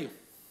tell you.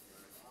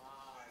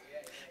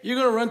 You're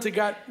going to run to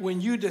God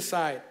when you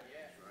decide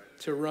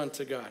to run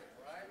to God.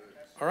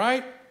 All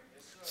right?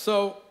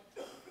 So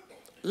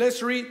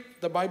let's read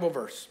the Bible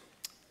verse.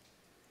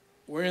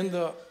 We're in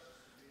the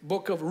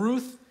book of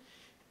Ruth,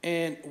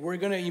 and we're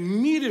going to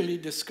immediately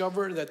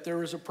discover that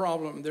there is a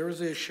problem, there is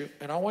an issue.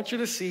 And I want you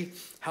to see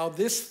how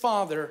this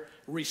father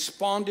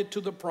responded to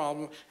the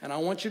problem, and I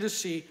want you to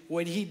see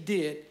what he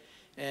did,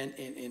 and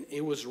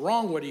it was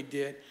wrong what he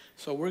did.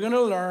 So we're going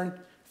to learn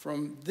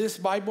from this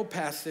Bible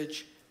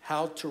passage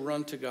how to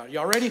run to God.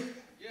 Y'all ready?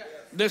 Yes.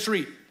 Let's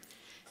read.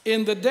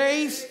 In the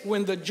days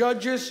when the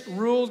judges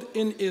ruled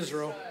in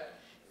Israel,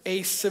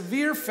 a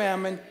severe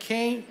famine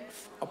came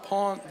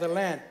upon the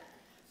land.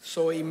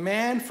 So a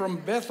man from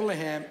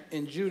Bethlehem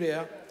in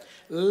Judea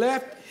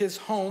left his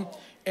home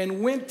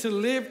and went to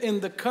live in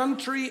the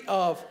country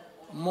of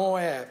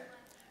Moab,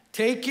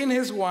 taking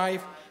his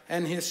wife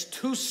and his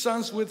 2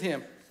 sons with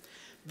him.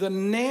 The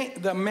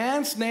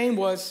man's name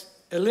was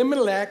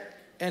Elimelech,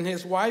 and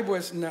his wife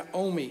was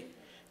Naomi.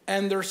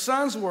 And their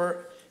sons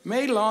were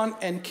Mahlon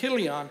and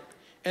Chilion,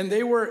 and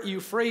they were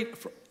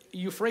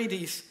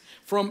Euphrates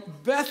from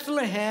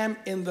Bethlehem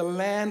in the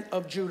land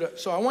of Judah.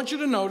 So I want you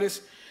to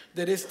notice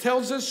that it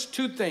tells us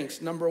 2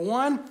 things. Number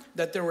 1,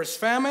 that there was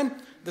famine.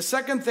 The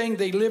second thing,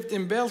 they lived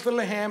in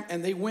Bethlehem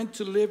and they went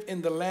to live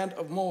in the land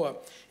of Moab.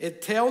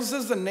 It tells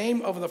us the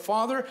name of the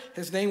father.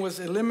 His name was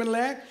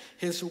Elimelech,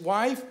 his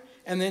wife,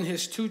 and then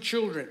his 2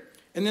 children.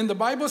 And then the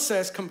Bible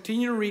says,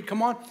 continue to read,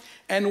 come on.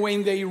 And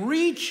when they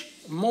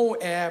reached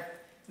Moab,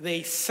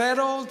 they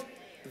settled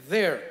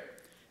there.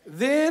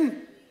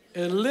 Then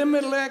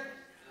Elimelech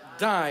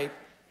died,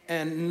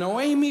 and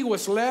Naomi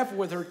was left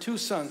with her 2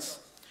 sons.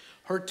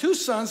 Her 2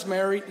 sons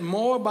married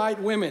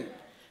Moabite women.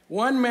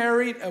 One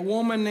married a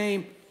woman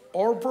named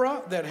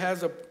Orpah that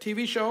has a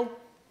TV show.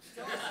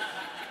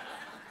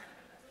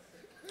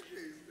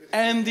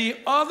 And the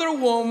other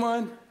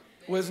woman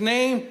was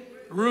named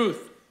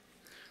Ruth.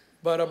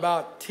 But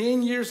about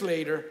 10 years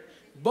later,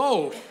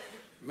 both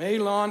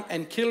Mahlon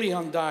and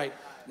Chilion died.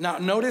 Now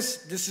notice,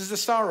 this is the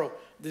sorrow.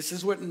 This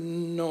is what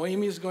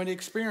Naomi is going to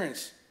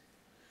experience.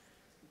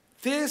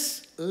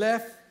 This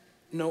left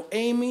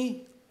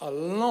Naomi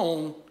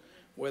alone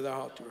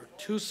without her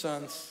 2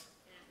 sons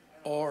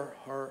or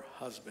her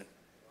husband.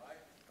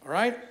 All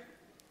right?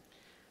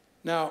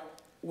 Now,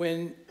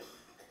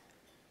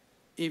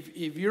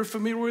 if you're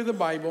familiar with the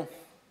Bible,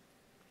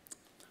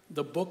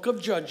 the book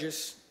of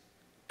Judges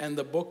and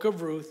the book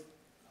of Ruth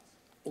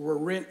were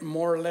written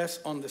more or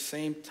less on the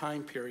same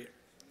time period.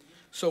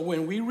 So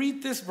when we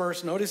read this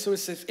verse, notice what it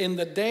says, in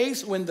the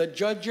days when the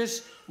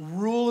judges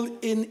ruled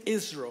in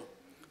Israel.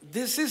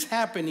 This is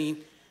happening,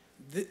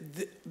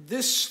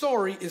 this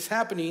story is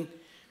happening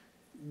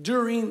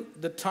during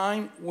the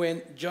time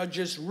when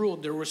judges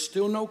ruled. There were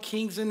still no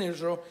kings in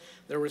Israel.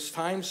 There was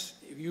times,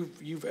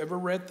 if you've ever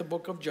read the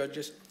book of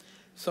Judges.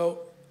 So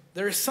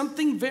there is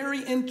something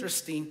very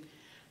interesting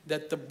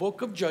that the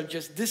book of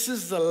Judges, this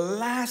is the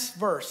last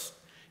verse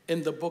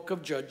in the book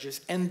of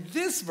Judges. And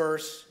this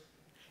verse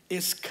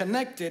is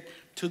connected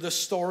to the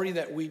story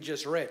that we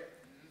just read.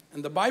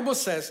 And the Bible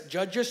says,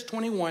 Judges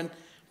 21,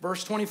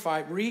 verse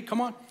 25, read,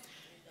 come on.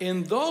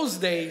 In those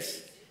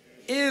days,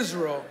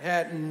 Israel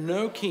had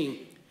no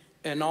king,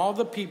 and all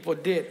the people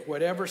did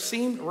whatever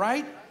seemed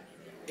right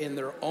in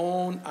their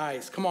own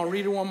eyes. Come on,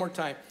 read it one more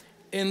time.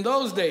 In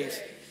those days,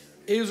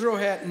 Israel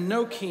had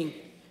no king,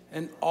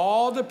 and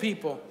all the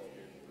people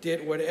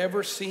did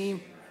whatever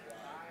seemed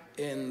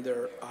in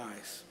their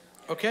eyes.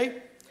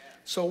 Okay?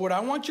 So what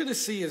I want you to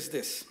see is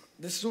this.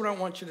 This is what I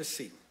want you to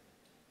see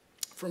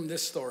from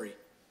this story.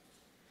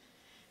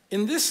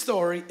 In this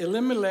story,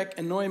 Elimelech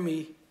and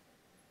Noemi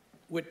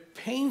would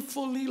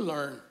painfully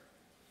learn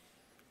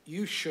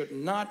you should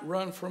not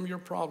run from your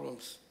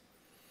problems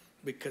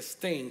because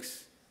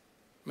things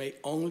may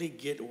only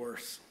get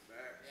worse.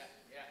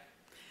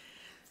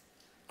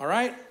 All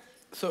right?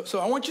 So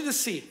I want you to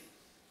see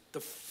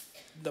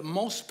the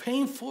most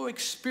painful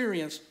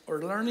experience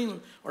or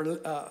learning or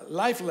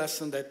life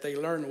lesson that they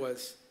learned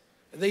was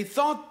they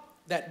thought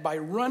that by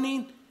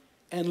running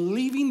and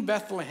leaving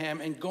Bethlehem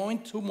and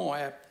going to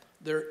Moab,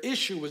 their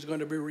issue was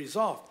going to be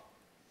resolved.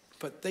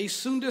 But they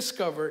soon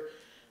discovered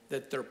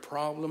that their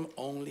problem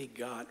only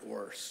got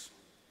worse.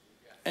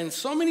 And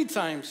so many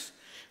times,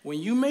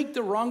 when you make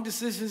the wrong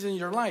decisions in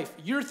your life,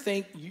 you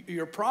think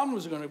your problem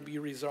is going to be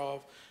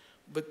resolved.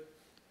 But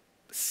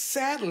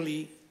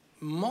sadly,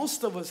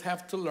 most of us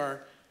have to learn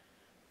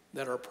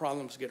that our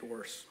problems get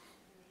worse.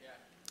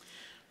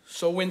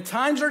 So when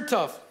times are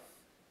tough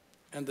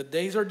and the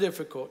days are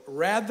difficult,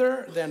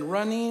 rather than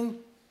running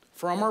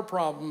from our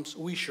problems,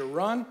 we should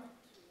run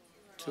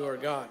to our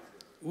God.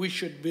 We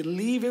should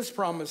believe his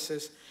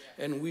promises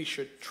and we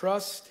should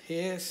trust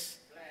his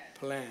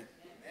plan.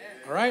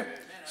 All right?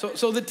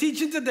 So the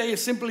teaching today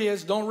is simply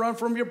is don't run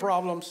from your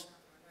problems.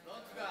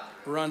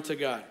 Run to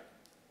God.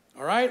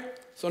 All right?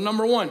 So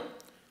number one,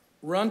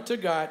 run to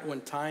God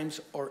when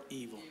times are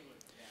evil.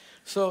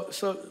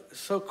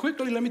 So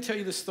quickly, let me tell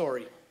you the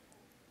story.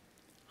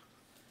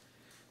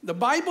 The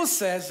Bible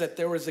says that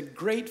there was a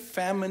great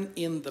famine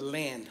in the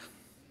land.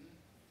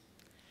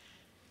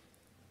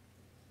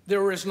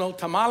 There was no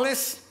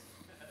tamales,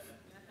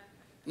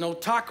 no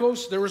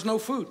tacos, there was no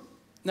food.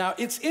 Now,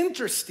 it's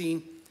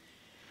interesting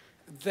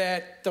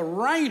that the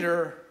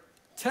writer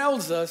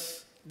tells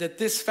us that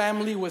this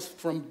family was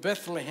from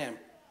Bethlehem.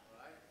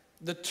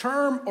 The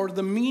term or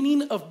the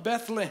meaning of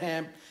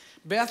Bethlehem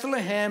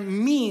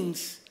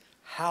means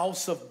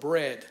house of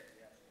bread.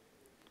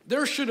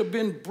 There should have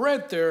been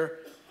bread there,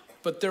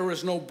 but there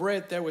was no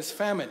bread, there was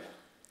famine.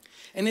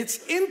 And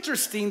it's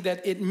interesting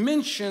that it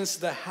mentions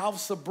the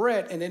house of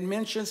bread and it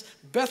mentions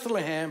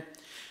Bethlehem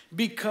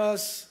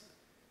because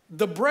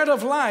the bread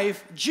of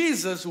life,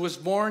 Jesus, was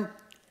born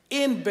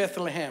in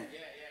Bethlehem.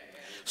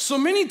 So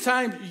many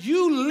times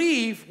you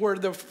leave where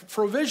the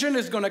provision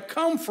is going to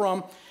come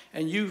from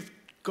and you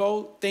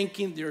go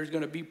thinking there's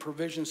going to be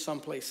provision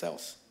someplace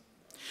else.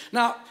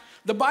 Now,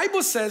 the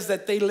Bible says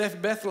that they left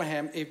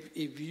Bethlehem.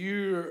 If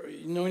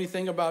you know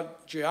anything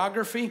about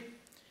geography,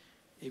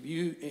 if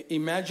you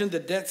imagine the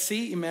Dead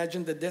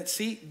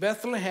Sea,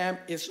 Bethlehem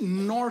is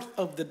north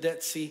of the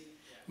Dead Sea.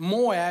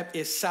 Moab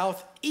is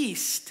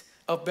southeast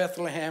of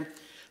Bethlehem.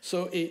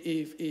 So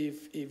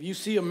if you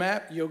see a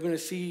map, you're going to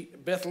see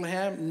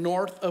Bethlehem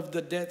north of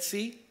the Dead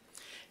Sea.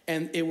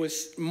 And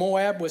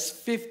Moab was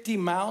 50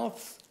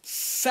 miles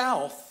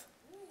south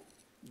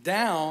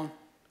down.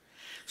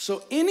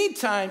 So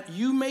anytime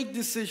you make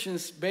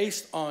decisions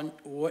based on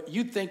what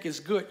you think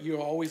is good,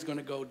 you're always going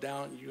to go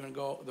down. You're going to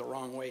go the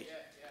wrong way.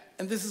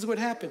 And this is what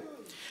happened.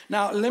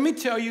 Now, let me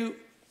tell you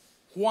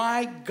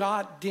why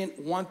God didn't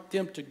want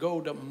them to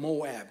go to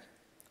Moab.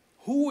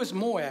 Who is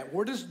Moab?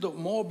 Where does the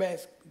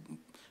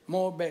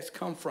Moabites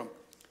come from?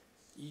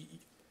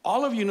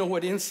 All of you know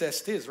what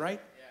incest is,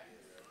 right?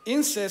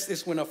 Incest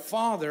is when a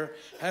father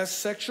has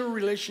sexual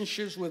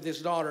relationships with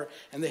his daughter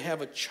and they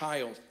have a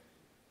child.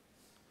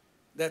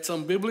 That's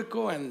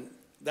unbiblical and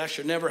that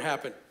should never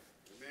happen.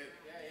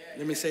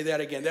 Let me say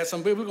that again. That's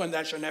unbiblical and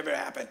that should never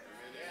happen.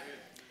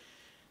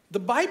 The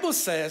Bible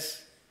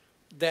says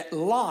that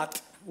Lot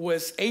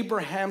was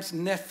Abraham's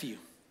nephew.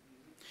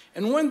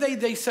 And one day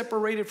they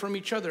separated from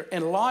each other.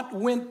 And Lot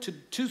went to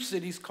two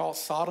cities called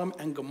Sodom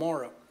and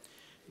Gomorrah.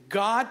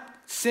 God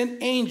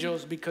sent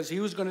angels because he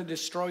was going to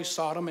destroy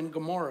Sodom and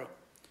Gomorrah.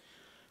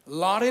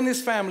 Lot and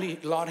his family,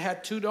 Lot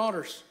had two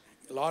daughters.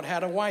 Lot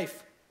had a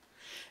wife.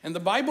 And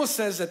the Bible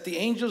says that the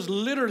angels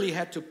literally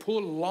had to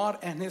pull Lot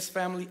and his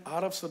family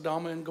out of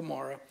Sodom and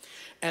Gomorrah.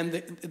 And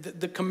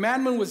the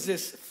commandment was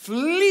this: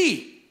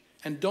 flee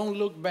and don't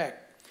look back.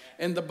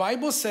 And the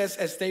Bible says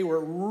as they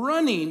were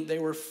running, they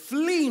were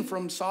fleeing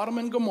from Sodom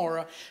and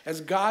Gomorrah, as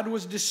God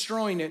was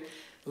destroying it,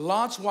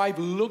 Lot's wife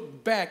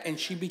looked back and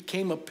she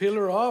became a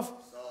pillar of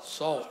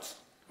salt.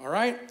 All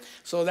right?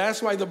 So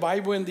that's why the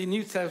Bible in the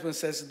New Testament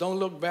says, don't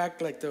look back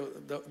like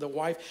the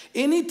wife.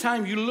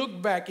 Anytime you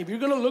look back, if you're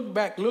going to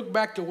look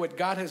back to what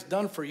God has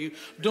done for you.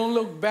 Don't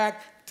look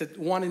back to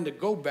wanting to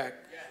go back.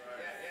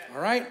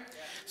 All right?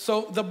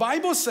 So the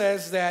Bible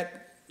says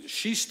that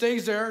she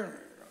stays there.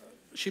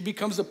 She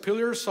becomes a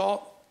pillar of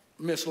salt.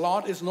 Miss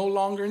Lot is no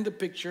longer in the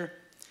picture.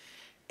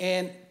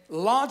 And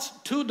Lot's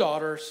two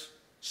daughters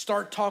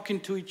start talking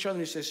to each other.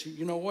 He says,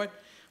 you know what?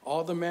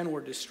 All the men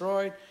were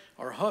destroyed.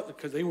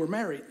 Because they were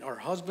married. Our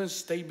husbands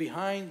stayed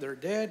behind. They're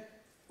dead.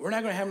 We're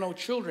not going to have no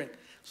children.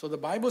 So the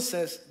Bible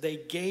says they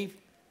gave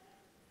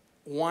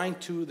wine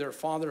to their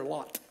father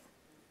Lot.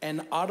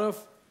 And out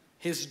of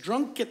his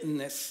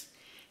drunkenness,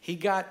 he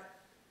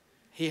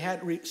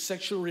had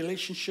sexual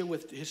relationship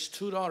with his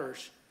two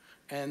daughters.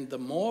 And the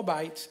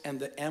Moabites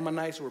and the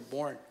Ammonites were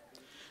born.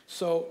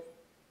 So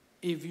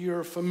if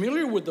you're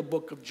familiar with the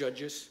book of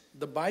Judges,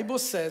 the Bible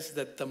says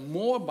that the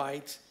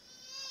Moabites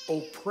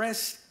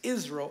oppressed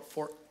Israel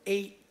for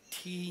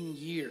 18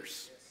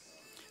 years.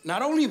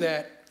 Not only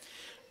that,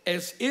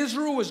 as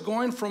Israel was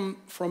going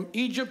from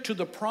Egypt to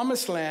the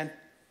promised land,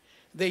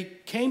 they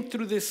came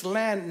through this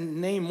land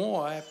named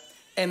Moab,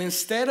 and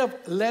instead of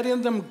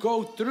letting them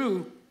go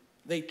through,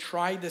 they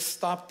tried to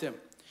stop them.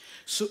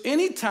 So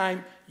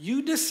anytime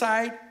you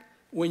decide,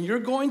 when you're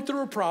going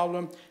through a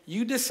problem,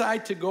 you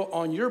decide to go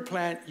on your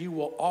plan, you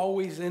will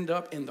always end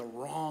up in the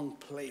wrong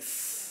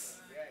place.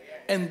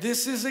 And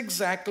this is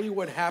exactly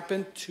what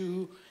happened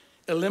to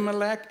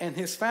Elimelech and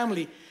his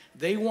family.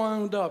 They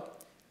wound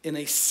up in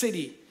a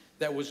city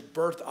that was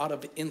birthed out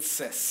of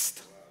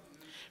incest.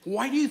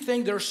 Why do you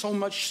think there's so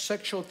much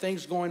sexual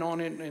things going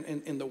on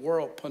in the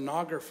world,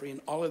 pornography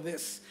and all of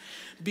this?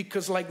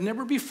 Because like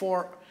never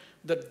before,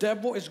 the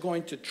devil is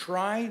going to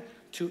try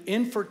to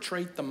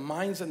infiltrate the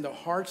minds and the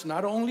hearts,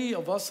 not only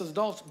of us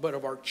adults, but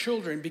of our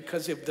children.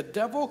 Because if the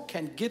devil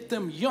can get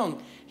them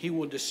young, he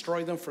will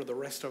destroy them for the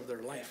rest of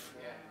their life.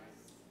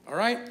 All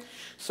right?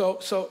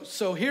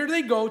 So here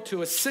they go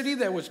to a city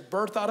that was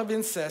birthed out of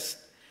incest.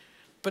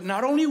 But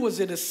not only was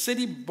it a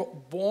city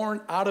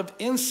born out of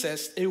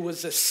incest, it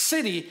was a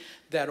city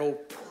that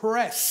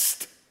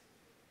oppressed.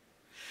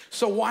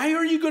 So why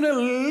are you going to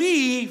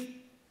leave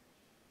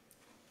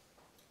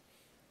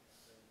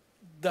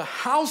the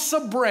house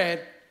of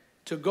bread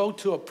to go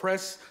to a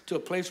place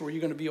where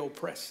you're going to be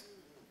oppressed?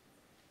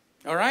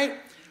 All right?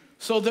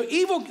 So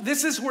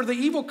this is where the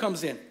evil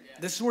comes in.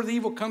 This is where the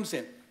evil comes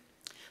in.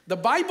 The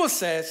Bible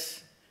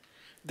says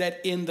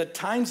that in the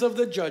times of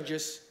the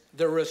judges,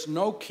 there was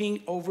no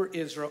king over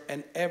Israel,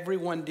 and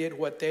everyone did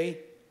what they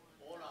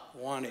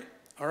wanted.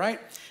 All right?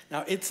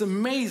 Now, it's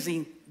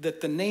amazing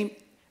that the name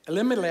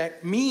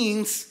Elimelech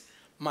means,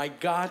 my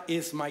God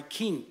is my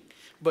king.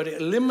 But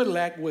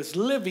Elimelech was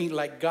living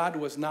like God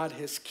was not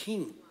his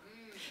king.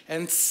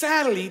 And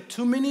sadly,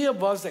 too many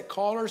of us that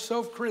call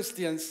ourselves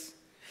Christians,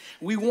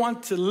 we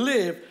want to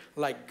live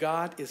like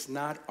God is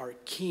not our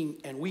king.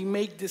 And we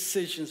make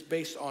decisions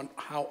based on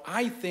how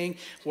I think,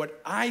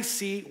 what I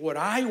see, what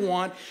I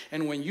want.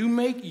 And when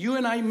you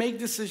and I make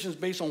decisions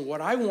based on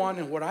what I want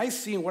and what I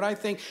see and what I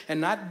think, and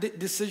not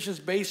decisions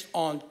based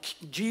on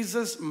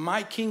Jesus,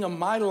 my king of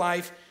my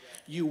life,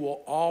 you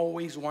will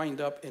always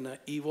wind up in an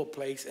evil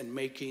place and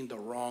making the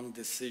wrong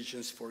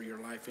decisions for your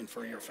life and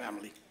for your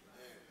family.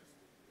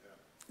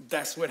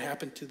 That's what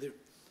happened to them.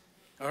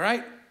 All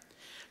right?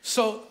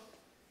 So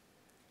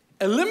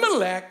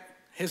Elimelech,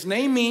 his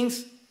name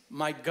means,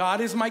 my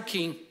God is my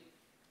king,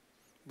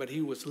 but he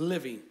was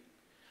living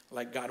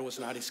like God was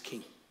not his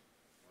king.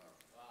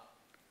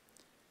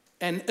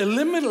 And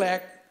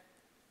Elimelech,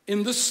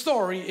 in the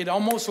story, it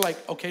almost like,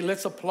 okay,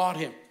 let's applaud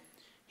him.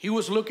 He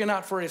was looking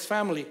out for his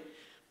family,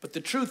 but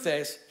the truth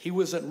is, he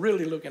wasn't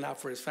really looking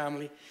out for his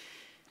family,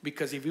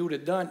 because if he would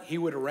have done, he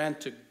would have ran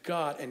to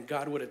God, and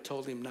God would have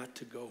told him not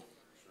to go.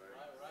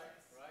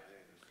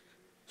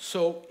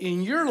 So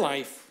in your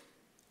life,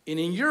 and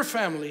in your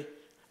family,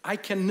 I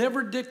can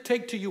never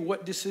dictate to you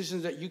what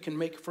decisions that you can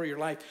make for your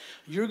life.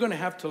 You're going to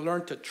have to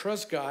learn to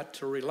trust God,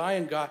 to rely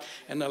on God,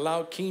 and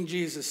allow King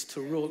Jesus to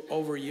rule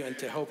over you and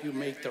to help you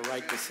make the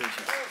right decisions.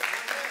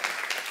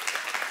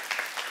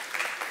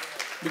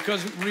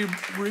 Because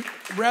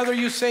whether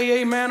you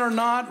say amen or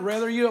not,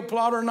 whether you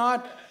applaud or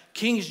not,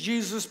 King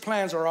Jesus'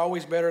 plans are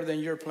always better than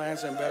your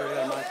plans and better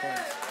than my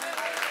plans.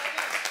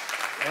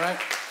 All right?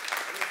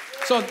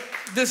 So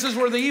this is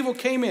where the evil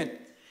came in,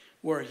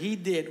 where he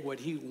did what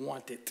he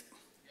wanted.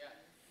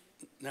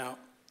 Now,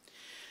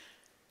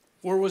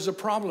 where was the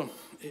problem?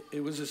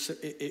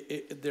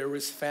 There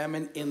was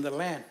famine in the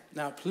land.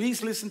 Now,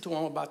 please listen to what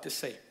I'm about to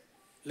say.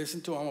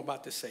 Listen to what I'm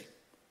about to say.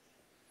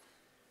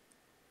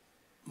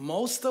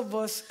 Most of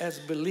us as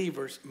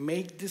believers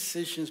make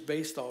decisions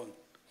based on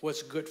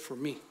what's good for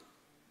me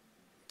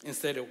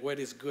instead of what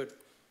is good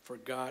for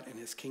God and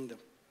his kingdom.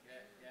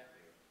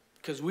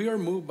 Because we are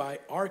moved by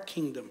our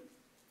kingdom.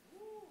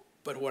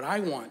 But what I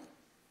want,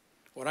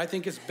 what I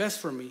think is best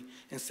for me,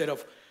 instead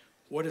of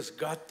what does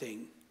God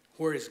think?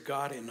 Where is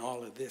God in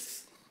all of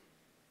this?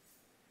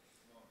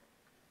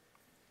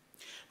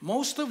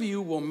 Most of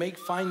you will make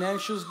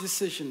financial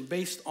decisions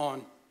based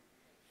on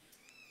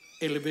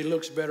if it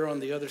looks better on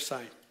the other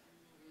side.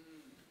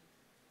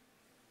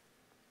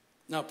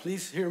 Now,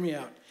 please hear me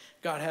out.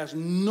 God has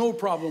no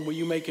problem with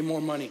you making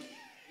more money.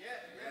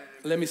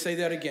 Let me say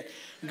that again.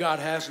 God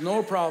has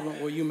no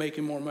problem with you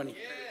making more money.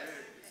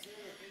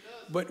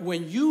 But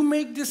when you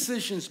make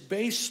decisions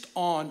based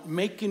on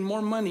making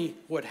more money,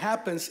 what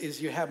happens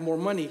is you have more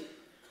money,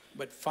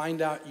 but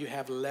find out you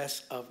have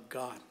less of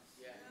God.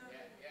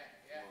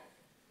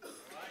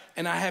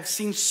 And I have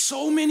seen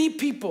so many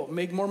people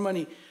make more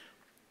money,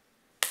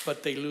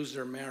 but they lose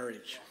their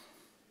marriage.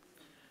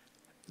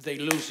 They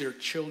lose their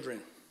children.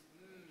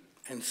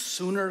 And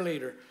sooner or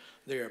later,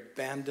 they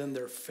abandon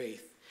their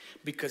faith.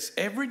 Because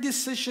every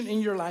decision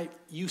in your life,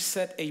 you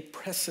set a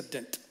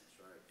precedent.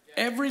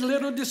 Every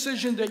little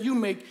decision that you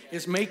make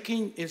is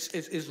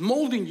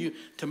molding you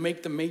to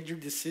make the major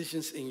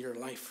decisions in your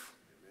life.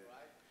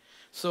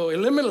 So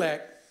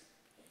Elimelech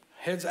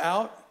heads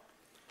out,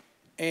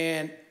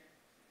 and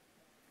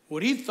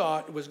what he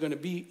thought was going to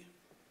be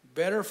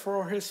better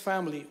for his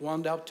family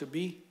wound out to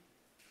be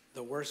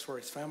the worst for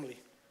his family.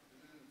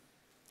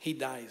 He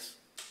dies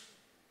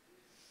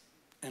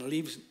and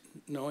leaves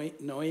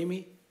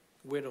Naomi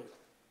widowed.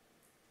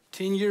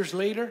 10 years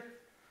later,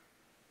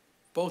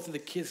 both of the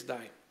kids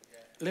die.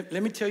 Let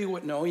me tell you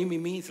what Naomi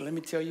means, and let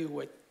me tell you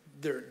what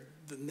the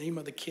name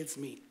of the kids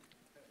mean.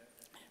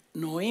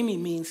 Naomi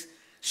means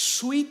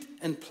sweet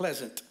and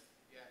pleasant.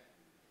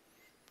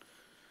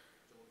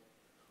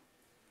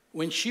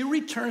 When she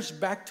returns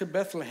back to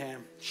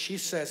Bethlehem, she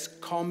says,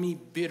 call me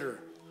bitter,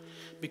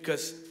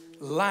 because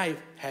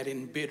life had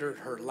embittered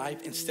her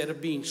life instead of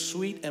being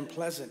sweet and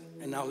pleasant.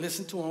 And now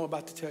listen to what I'm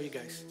about to tell you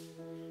guys.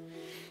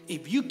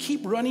 If you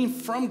keep running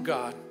from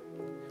God,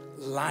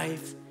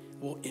 life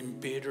will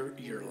embitter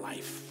your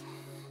life.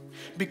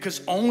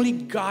 Because only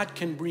God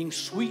can bring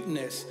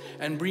sweetness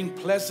and bring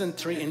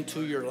pleasantry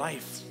into your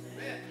life.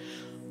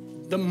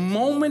 The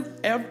moment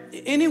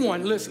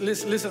anyone,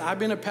 listen, I've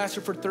been a pastor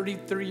for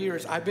 33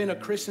 years. I've been a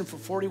Christian for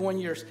 41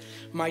 years.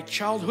 My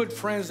childhood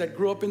friends that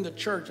grew up in the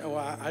church, well,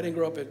 I didn't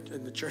grow up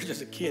in the church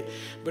as a kid,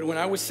 but when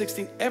I was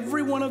 16,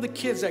 every one of the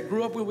kids that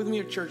grew up with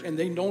me at church, and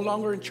they no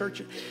longer in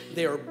church,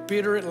 they are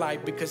bitter at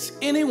life. Because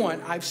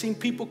I've seen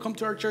people come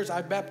to our church,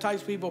 I've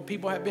baptized people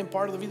have been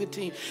part of the Vida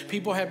team,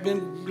 people have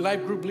been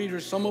life group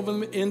leaders, some of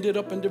them ended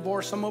up in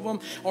divorce, some of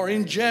them are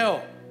in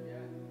jail.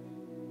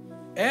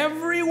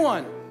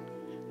 Everyone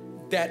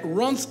that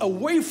runs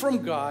away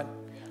from God,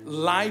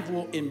 life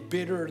will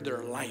embitter their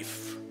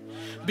life.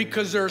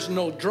 Because there's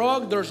no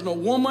drug, there's no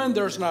woman,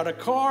 there's not a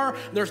car,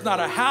 there's not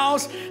a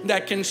house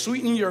that can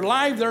sweeten your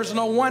life. There's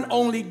no one.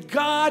 Only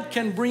God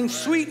can bring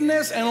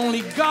sweetness, and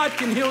only God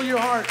can heal your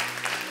heart.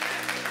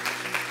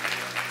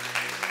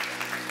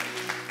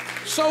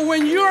 So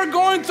when you're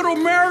going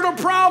through marital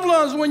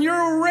problems, when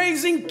you're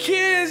raising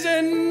kids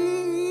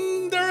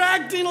and they're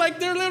acting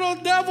like they're little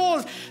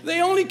devils, they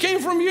only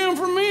came from you and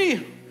from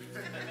me.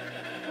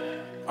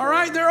 All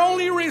right, they're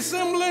only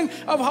resembling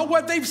of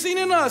what they've seen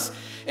in us.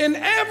 In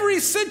every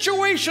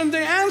situation, the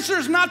answer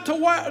is not to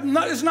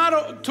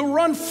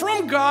run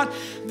from God.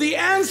 The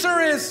answer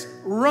is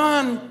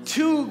run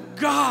to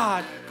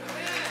God.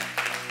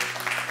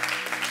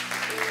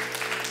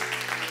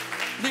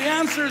 The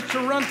answer is to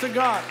run to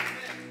God.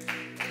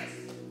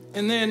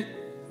 And then,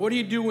 what do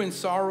you do when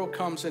sorrow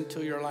comes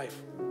into your life?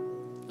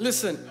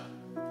 Listen,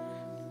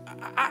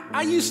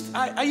 I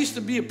used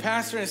to be a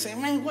pastor and say,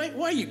 man, why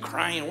are you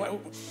crying?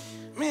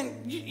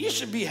 Man, you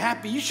should be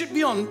happy. You should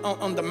be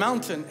on the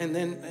mountain. And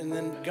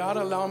then God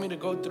allowed me to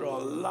go through a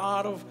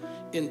lot of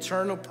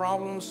internal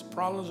problems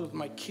with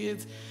my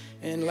kids.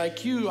 And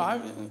like you,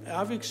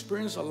 I've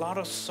experienced a lot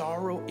of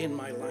sorrow in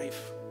my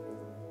life.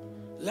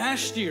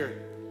 Last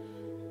year,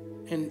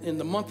 in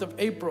the month of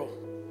April,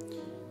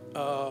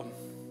 a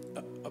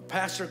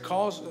pastor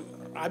calls.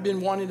 I've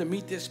been wanting to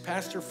meet this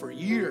pastor for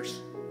years.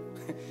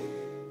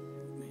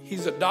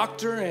 He's a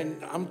doctor,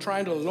 and I'm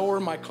trying to lower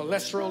my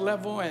cholesterol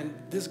level, and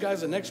this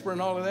guy's an expert in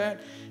all of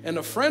that. And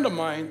a friend of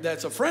mine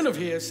that's a friend of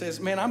his says,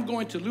 man, I'm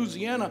going to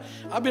Louisiana.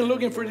 I've been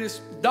looking for this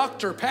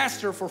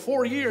pastor for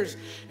 4 years.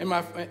 And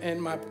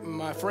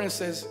my friend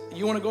says,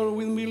 you want to go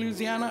with me to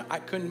Louisiana? I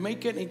couldn't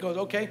make it. And he goes,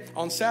 okay,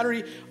 on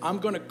Saturday, I'm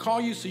going to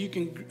call you so you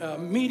can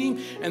meet him.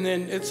 And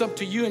then it's up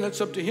to you and it's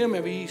up to him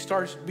if he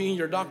starts being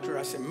your doctor.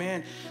 I said,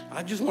 man,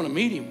 I just want to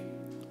meet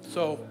him.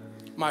 So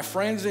my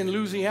friend's in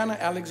Louisiana,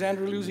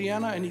 Alexandria,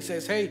 Louisiana, and he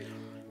says, hey,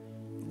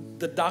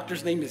 the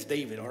doctor's name is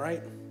David, all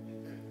right?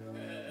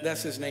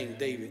 That's his name,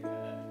 David.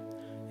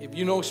 If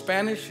you know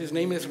Spanish, his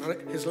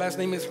last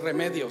name is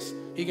Remedios.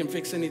 He can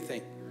fix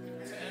anything.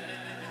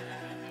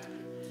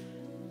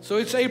 So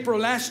it's April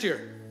last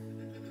year.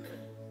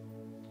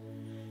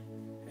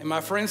 And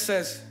my friend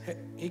says,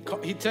 he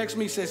texts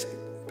me, says,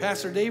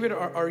 Pastor David,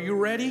 are you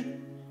ready?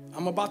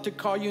 I'm about to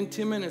call you in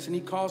 10 minutes. And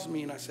he calls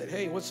me, and I said,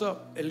 hey, what's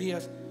up,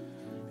 Elias?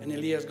 And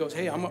Elias goes,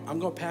 hey, I'm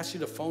going to pass you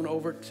the phone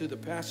over to the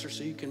pastor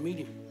so you can meet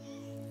him.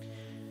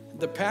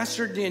 The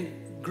pastor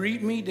didn't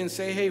greet me, didn't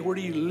say, hey, where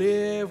do you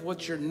live?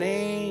 What's your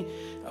name?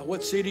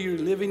 What city are you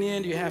living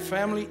in? Do you have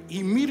family?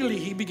 Immediately,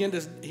 he began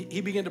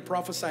to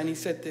prophesy, and he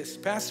said this,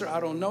 Pastor, I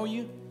don't know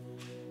you,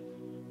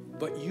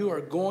 but you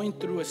are going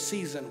through a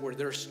season where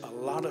there's a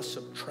lot of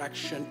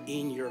subtraction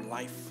in your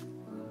life.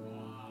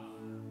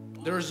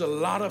 There's a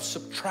lot of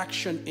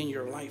subtraction in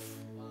your life.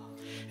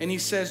 And he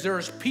says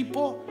there's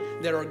people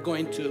that are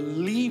going to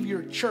leave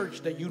your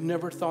church that you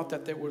never thought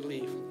that they would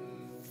leave.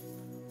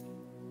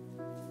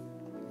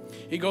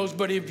 He goes,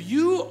 but if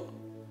you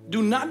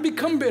do not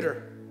become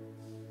bitter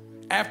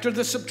after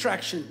the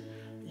subtraction,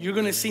 you're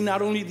going to see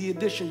not only the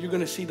addition, you're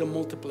going to see the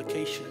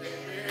multiplication.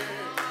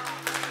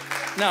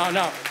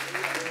 Now,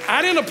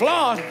 I didn't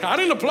applaud. I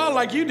didn't applaud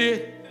like you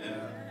did.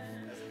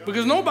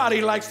 Because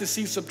nobody likes to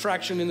see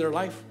subtraction in their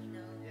life.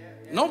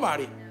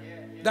 Nobody.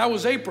 That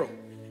was April.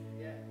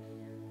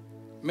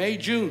 May,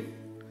 June.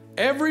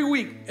 Every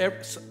week,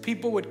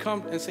 people would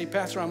come and say,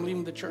 Pastor, I'm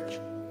leaving the church.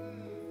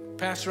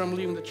 Pastor, I'm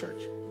leaving the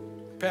church.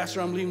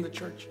 Pastor, I'm leaving the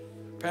church.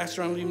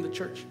 Pastor, I'm leaving the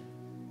church.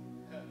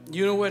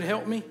 You know what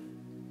helped me?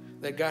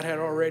 That God had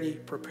already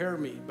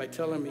prepared me by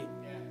telling me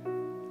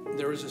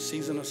there was a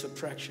season of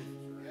subtraction.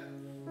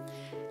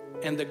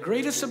 And the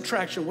greatest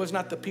subtraction was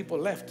not the people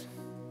left.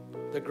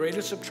 The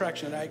greatest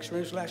subtraction that I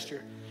experienced last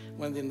year,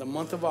 when in the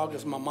month of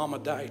August, my mama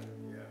died.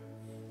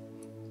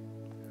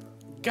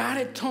 God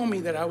had told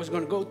me that I was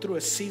going to go through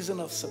a season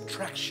of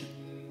subtraction.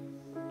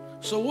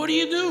 So what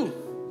do?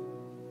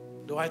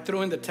 Do I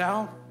throw in the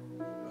towel?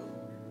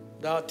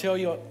 I'll tell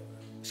you,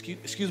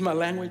 excuse my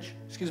language.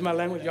 Excuse my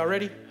language. Y'all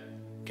ready?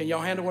 Can y'all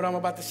handle what I'm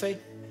about to say?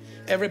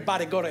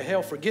 Everybody go to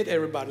hell. Forget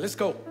everybody. Let's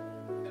go.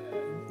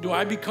 Do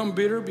I become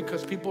bitter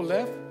because people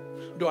left?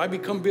 Do I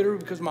become bitter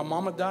because my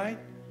mama died?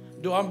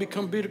 Do I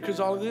become bitter because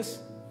all of this?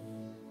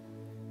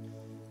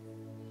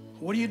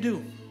 What do you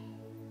do?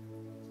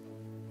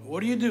 What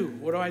do you do?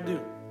 What do I do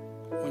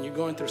when you're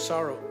going through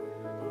sorrow?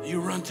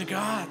 You run to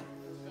God.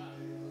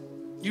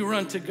 You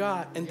run to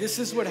God. And this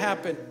is what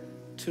happened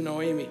to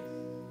Noemi.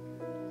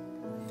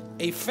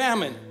 A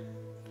famine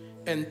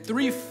and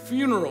 3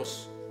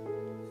 funerals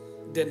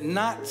did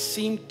not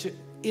seem to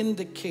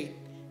indicate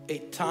a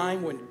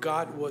time when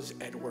God was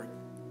at work.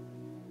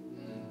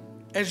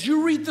 As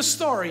you read the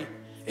story,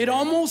 it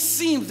almost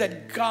seems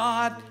that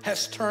God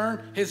has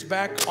turned his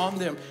back on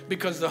them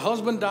because the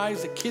husband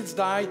dies, the kids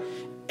die,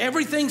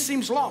 everything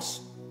seems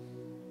lost.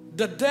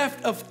 The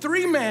death of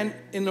 3 men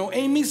in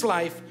Noemi's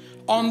life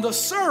on the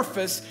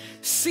surface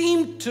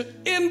seemed to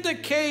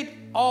indicate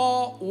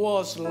all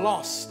was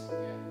lost.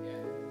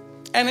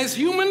 And as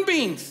human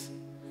beings,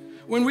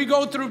 when we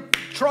go through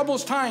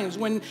troublous times,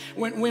 when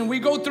we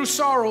go through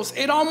sorrows,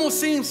 it almost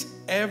seems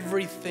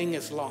everything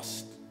is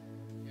lost.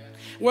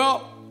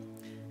 Well,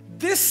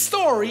 this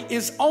story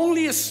is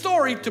only a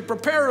story to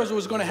prepare us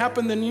what's going to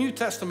happen in the New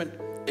Testament.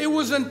 It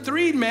wasn't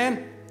 3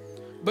 men,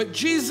 but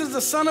Jesus,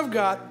 the Son of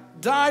God,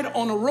 died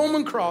on a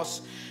Roman cross.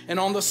 And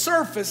on the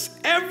surface,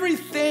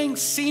 everything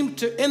seemed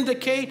to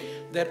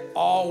indicate that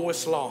all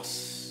was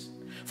lost.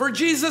 For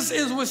Jesus,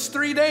 it was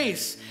 3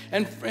 days.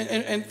 And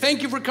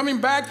thank you for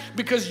coming back,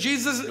 because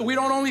Jesus, we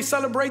don't only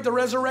celebrate the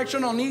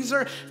resurrection on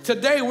Easter.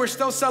 Today, we're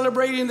still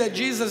celebrating that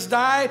Jesus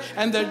died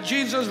and that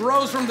Jesus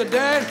rose from the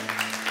dead.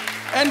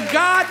 And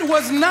God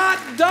was not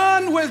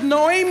done with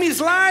Noemi's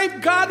life.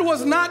 God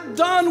was not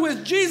done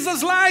with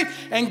Jesus' life.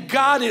 And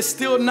God is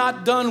still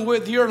not done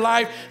with your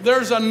life.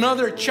 There's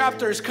another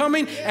chapter is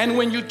coming. And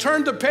when you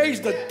turn the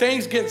page, the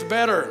things gets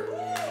better.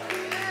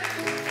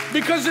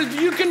 Because if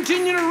you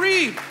continue to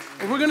read,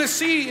 we're going to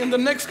see in the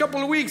next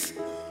couple of weeks,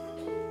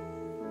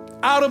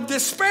 out of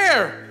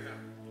despair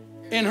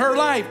in her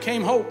life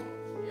came hope.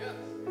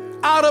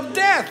 Out of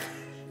death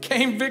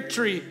came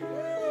victory.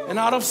 And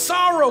out of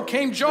sorrow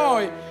came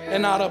joy.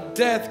 And out of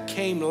death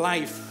came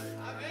life.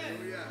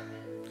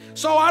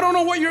 So I don't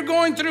know what you're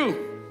going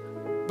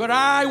through, but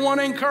I want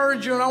to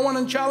encourage you and I want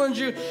to challenge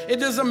you. It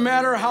doesn't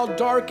matter how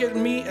dark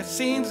it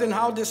seems and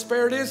how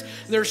despair it is,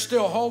 there's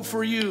still hope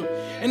for you.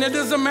 And it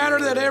doesn't matter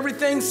that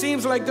everything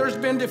seems like there's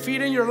been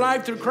defeat in your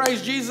life. Through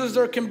Christ Jesus,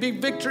 there can be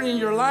victory in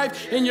your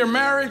life, in your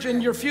marriage,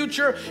 in your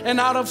future. And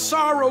out of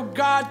sorrow,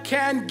 God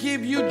can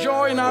give you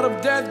joy. And out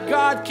of death,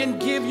 God can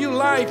give you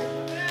life.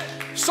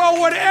 So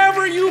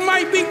whatever you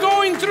might be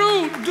going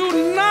through,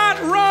 do not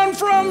run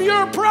from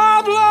your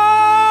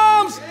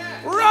problems.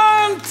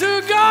 Run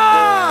to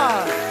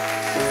God.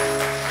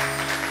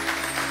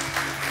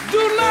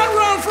 Do not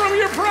run from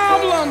your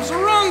problems.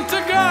 Run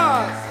to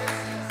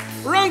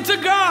God. Run to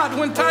God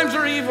when times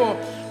are evil.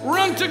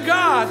 Run to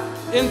God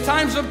in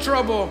times of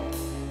trouble.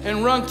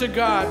 And run to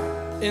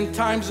God in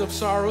times of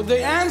sorrow.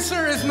 The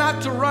answer is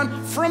not to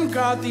run from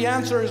God. The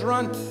answer is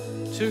run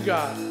to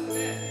God.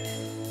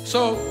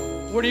 So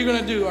what are you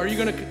going to do? Are you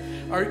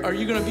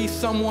going to be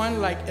someone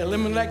like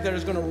Elimelech that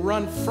is going to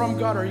run from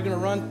God, or are you going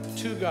to run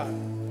to God?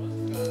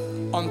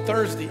 On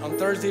Thursday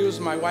it was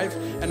my wife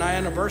and I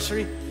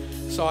anniversary,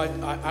 so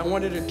I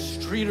wanted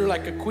to treat her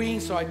like a queen,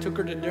 so I took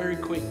her to Dairy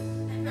Queen.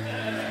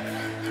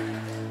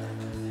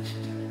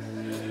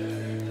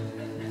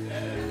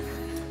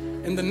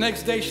 And the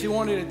next day she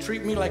wanted to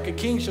treat me like a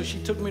king, so she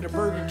took me to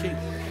Burger King.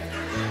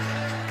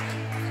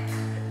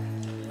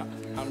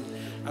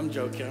 I'm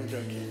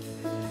joking.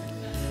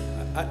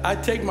 I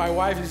take my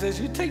wife, he says,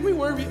 you take me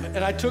wherever you,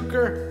 and I took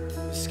her,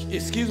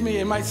 excuse me,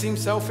 it might seem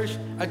selfish,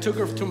 I took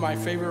her to my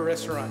favorite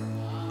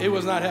restaurant. It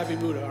was not Happy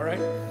Buddha, all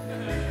right?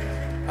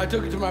 I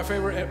took her to my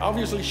favorite, and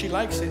obviously she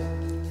likes it.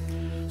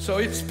 So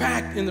it's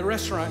packed in the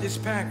restaurant, it's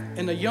packed.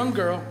 And a young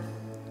girl,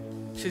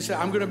 she said,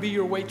 I'm gonna be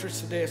your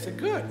waitress today. I said,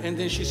 good. And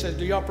then she said,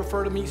 do y'all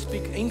prefer to me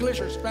speak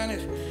English or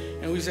Spanish?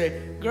 And we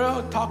say,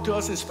 girl, talk to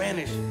us in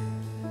Spanish.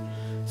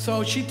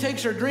 So she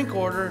takes her drink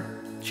order,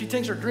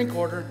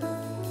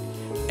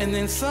 and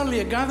then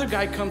suddenly another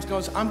guy comes and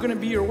goes, I'm gonna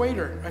be your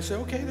waiter. I said,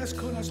 okay, that's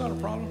cool, that's not a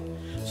problem.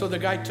 So the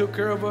guy took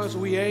care of us,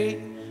 we ate.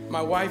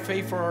 My wife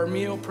ate for our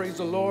meal, praise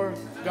the Lord.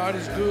 God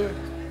is good.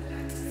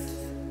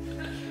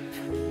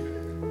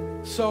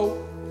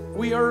 So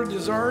we ordered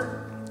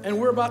dessert and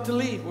we're about to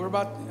leave.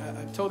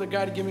 I told the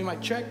guy to give me my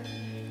check,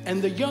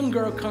 and the young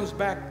girl comes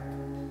back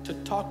to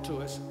talk to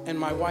us, and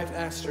my wife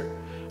asked her,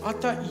 I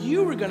thought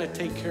you were gonna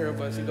take care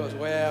of us. He goes,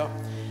 well,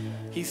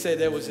 he said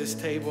there was this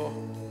table,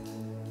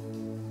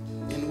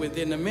 and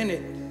within a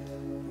minute,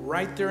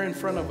 right there in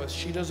front of us,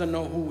 she doesn't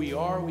know who we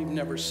are, we've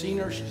never seen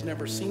her, she's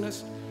never seen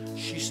us,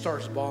 she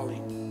starts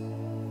bawling.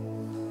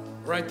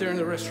 Right there in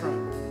the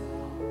restaurant.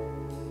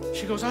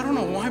 She goes, I don't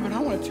know why, but I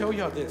want to tell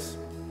y'all this.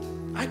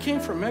 I came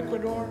from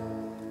Ecuador,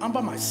 I'm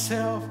by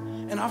myself,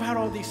 and I've had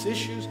all these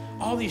issues,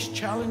 all these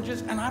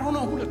challenges, and I don't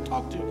know who to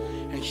talk to.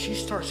 And she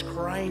starts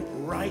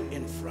crying right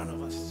in front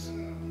of us.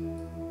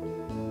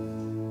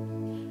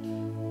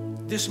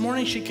 This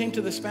morning she came to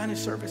the Spanish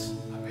service.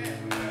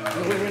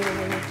 Wait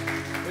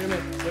a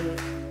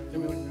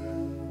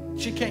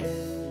minute. She came.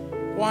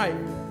 Why?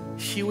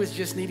 She was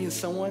just needing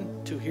someone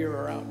to hear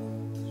her out.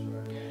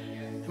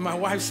 And my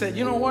wife said,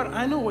 you know what?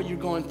 I know what you're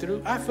going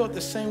through. I felt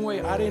the same way.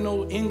 I didn't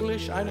know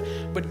English,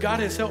 but God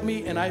has helped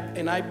me, and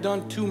I've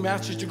done 2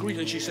 master's degrees.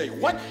 And she said,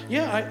 what?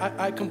 Yeah,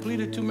 I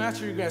completed 2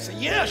 master's degrees. I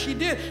said, yeah, she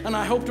did. And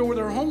I helped her with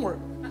her homework.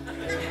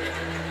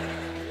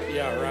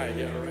 Yeah, right.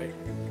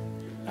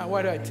 Now,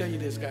 why do I tell you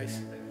this, guys?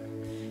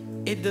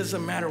 It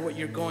doesn't matter what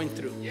you're going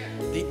through.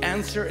 The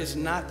answer is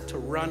not to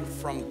run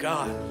from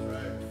God.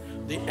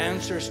 The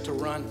answer is to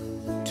run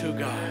to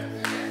God.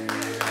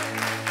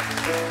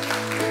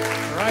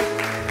 All right?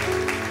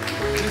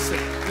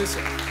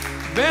 Listen.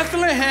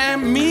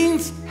 Bethlehem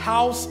means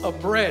house of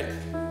bread.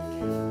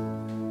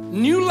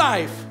 New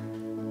life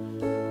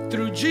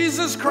through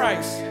Jesus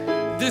Christ.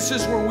 This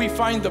is where we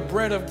find the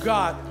bread of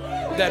God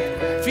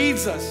that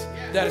feeds us,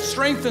 that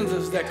strengthens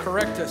us, that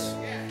corrects us.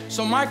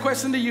 So my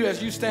question to you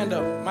as you stand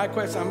up, I'm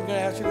going to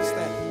ask you to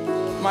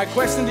stand. My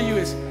question to you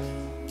is,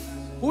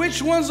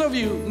 which ones of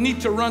you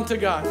need to run to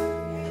God?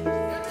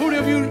 How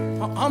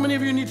many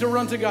of you need to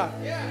run to God?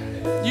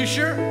 You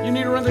sure you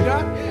need to run to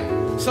God?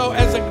 So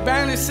as the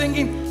band is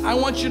singing, I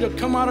want you to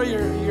come out of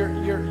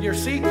your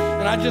seat,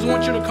 and I just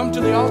want you to come to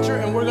the altar,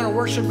 and we're going to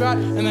worship God,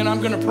 and then I'm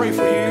going to pray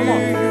for you. Come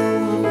on.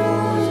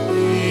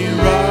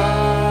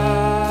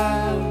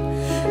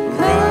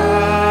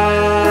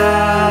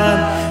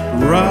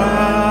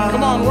 Run.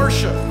 Come on,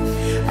 worship.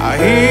 I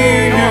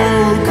hear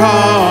you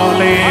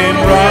calling,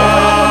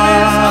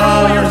 I don't know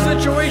what your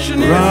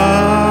situation is.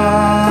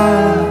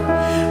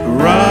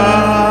 Run.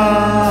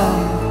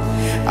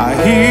 I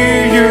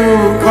hear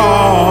you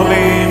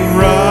calling,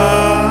 run.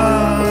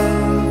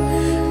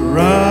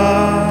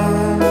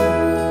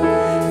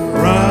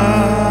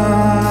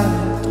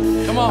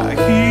 Come on. I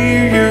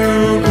hear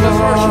you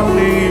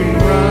calling,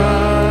 run.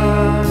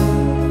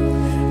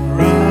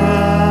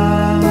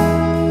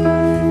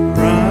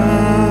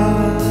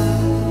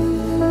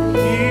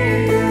 Hear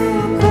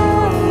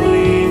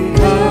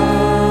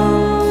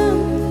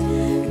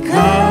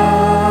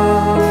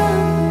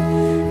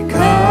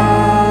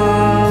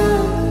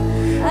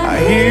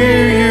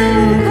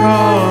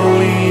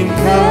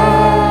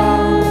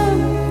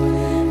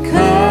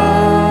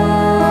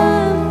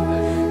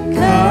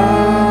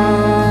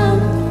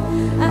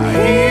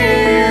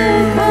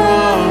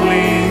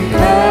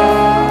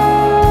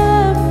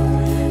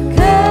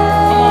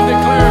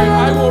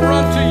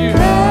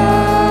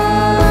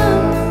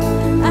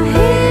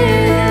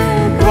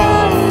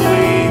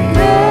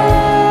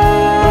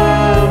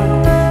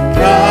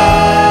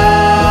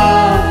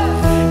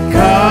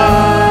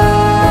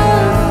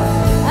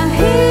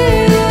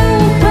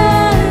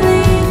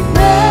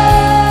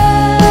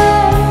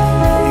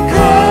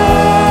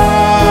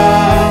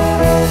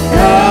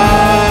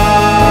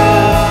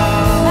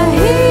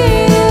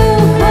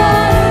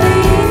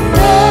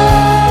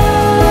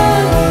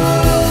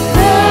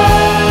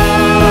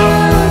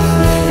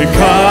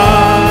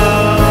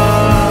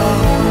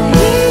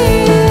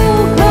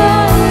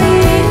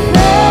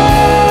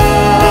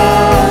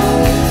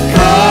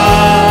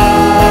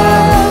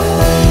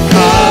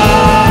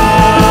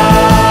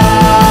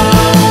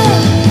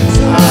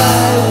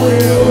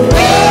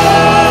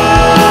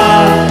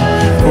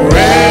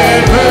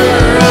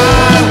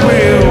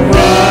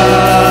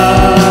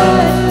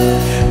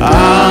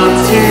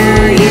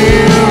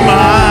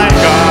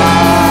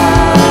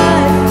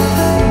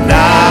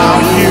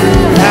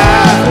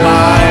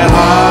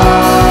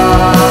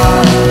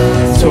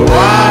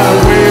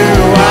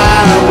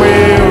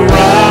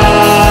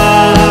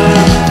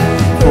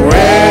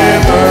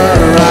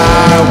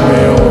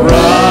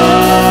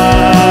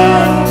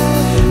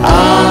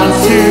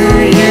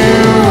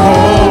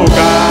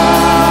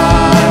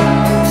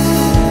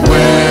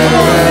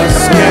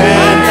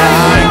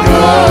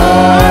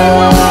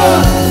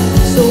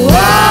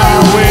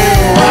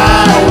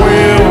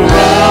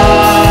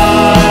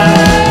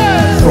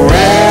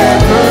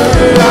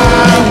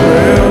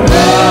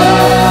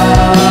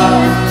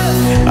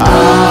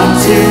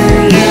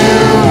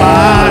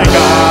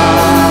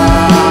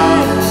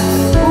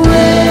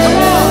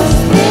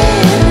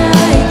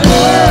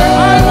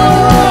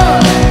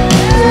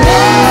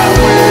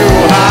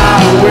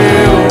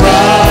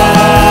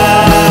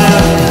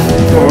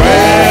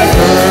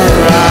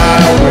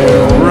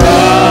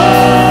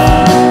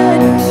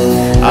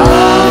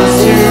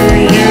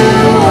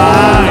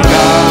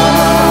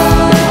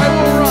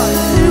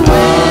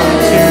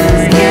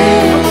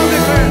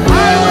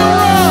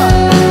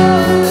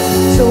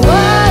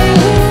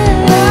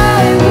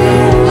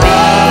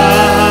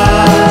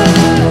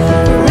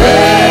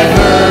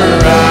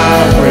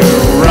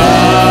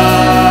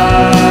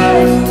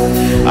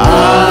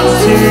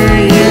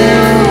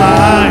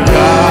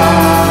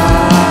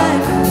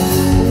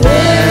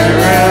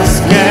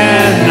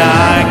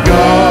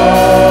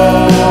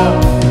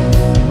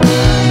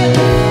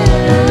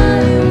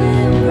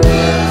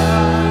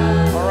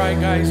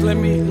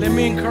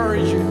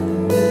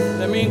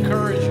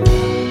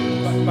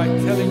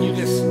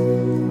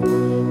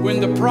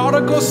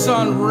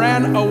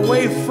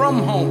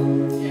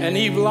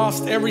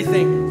lost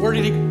everything, where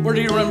did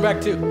he run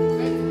back to?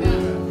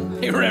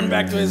 He ran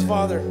back to his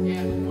father.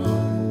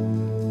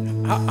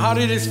 How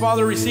did his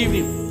father receive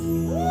him?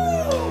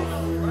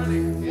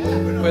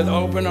 With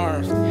open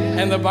arms.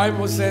 And the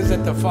Bible says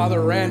that the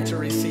father ran to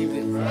receive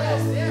him.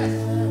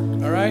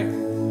 All right?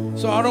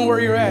 So I don't know where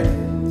you're at.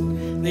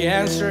 The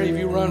answer, if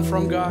you run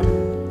from God,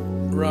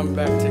 run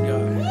back to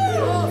God.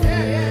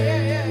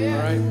 All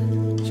right?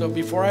 So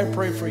before I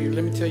pray for you,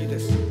 let me tell you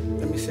this.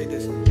 Let me say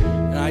this.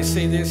 And I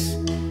say this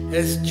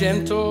as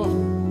gentle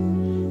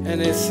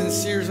and as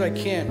sincere as I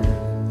can.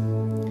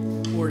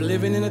 We're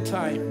living in a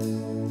time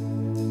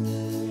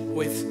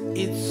with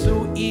it's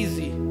so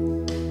easy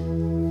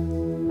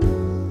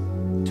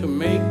to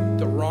make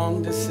the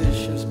wrong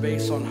decisions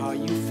based on how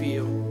you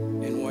feel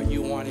and what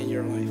you want in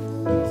your life.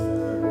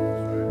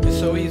 It's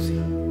so easy.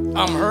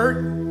 I'm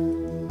hurt.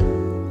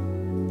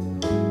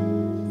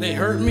 They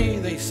hurt me.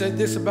 They said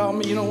this about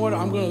me. You know what?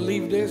 I'm going to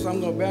leave this. I'm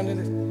going to abandon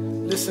this.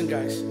 Listen,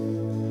 guys.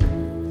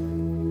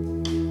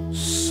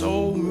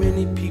 So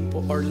many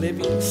people are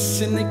living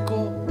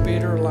cynical,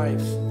 bitter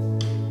lives.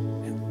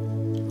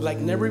 And like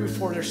never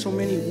before, there's so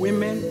many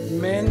women,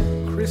 men,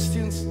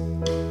 Christians.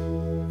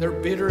 They're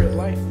bitter at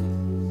life.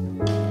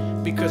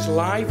 Because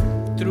life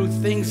threw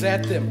things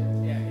at them.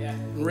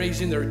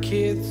 Raising their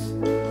kids,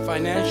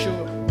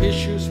 financial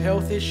issues,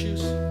 health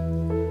issues.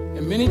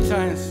 And many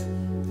times,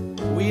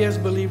 we as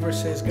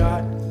believers says,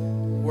 God,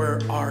 where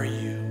are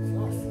you?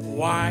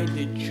 Why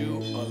did you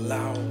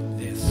allow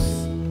this?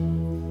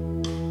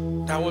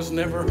 That was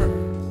never,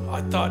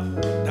 I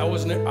thought that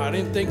was never, I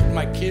didn't think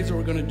my kids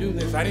were going to do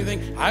this. I didn't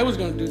think I was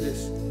going to do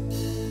this.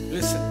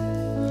 Listen,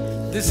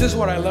 this is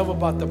what I love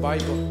about the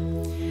Bible.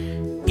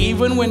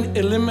 Even when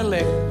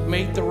Elimelech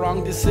made the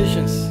wrong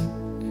decisions,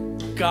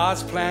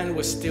 God's plan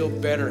was still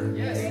better.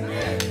 Okay?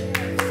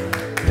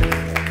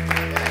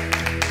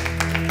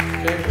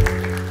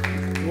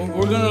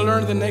 We're going to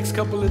learn the next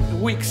couple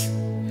of weeks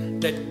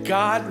that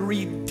God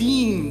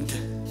redeemed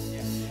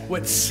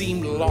what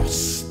seemed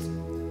lost.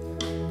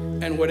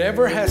 And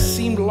whatever has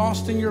seemed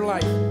lost in your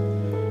life,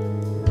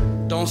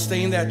 don't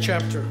stay in that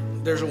chapter.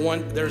 There's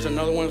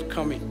another one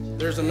coming.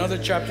 There's another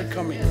chapter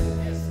coming.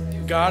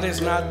 God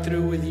is not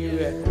through with you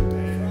yet.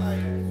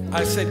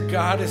 I said,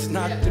 God is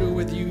not through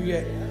with you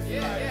yet.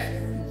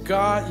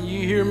 God, you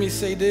hear me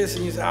say this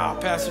and you say,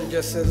 Pastor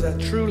just says that.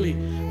 Truly,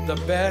 the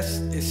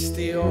best is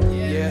still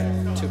yet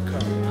to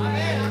come.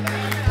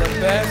 The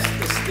best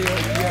is still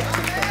yet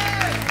to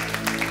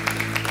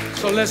come.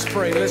 So let's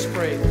pray, let's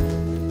pray.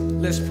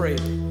 Let's pray.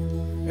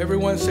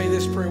 Everyone say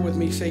this prayer with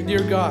me. Say,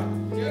 Dear God,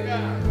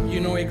 you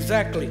know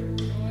exactly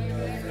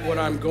what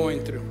I'm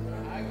going through.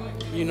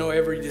 You know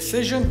every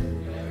decision,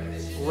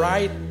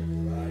 right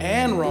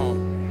and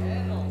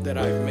wrong, that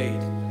I've made.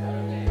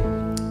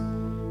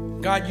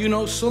 God, you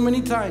know so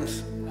many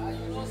times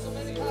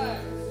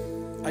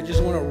I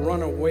just want to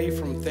run away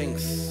from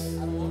things,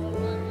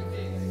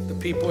 the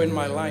people in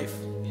my life,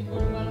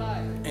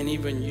 and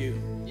even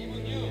you.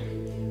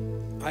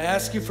 I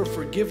ask you for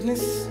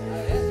forgiveness,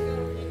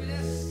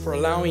 for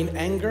allowing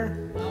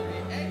anger,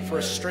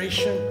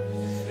 frustration,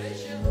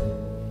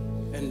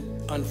 and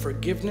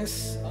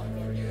unforgiveness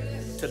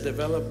to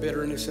develop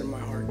bitterness in my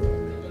heart.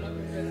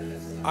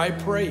 I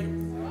pray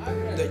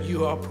that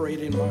you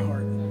operate in my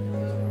heart.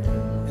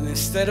 And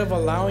instead of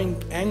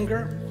allowing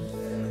anger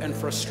and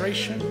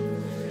frustration,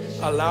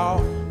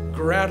 allow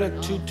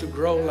gratitude to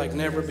grow like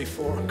never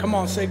before. Come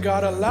on, say,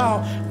 God,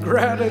 allow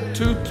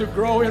gratitude to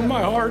grow in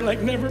my heart like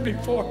never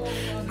before.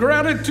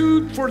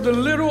 Gratitude for the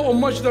little or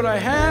much that I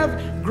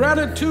have.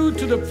 Gratitude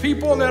to the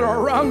people that are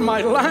around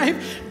my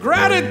life.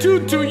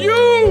 Gratitude to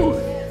you.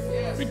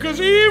 Because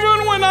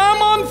even when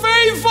I'm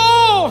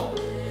unfaithful,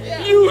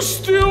 you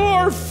still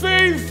are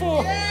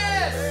faithful.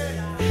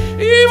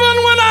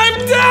 Even when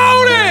I'm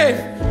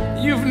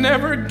doubting, you've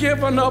never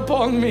given up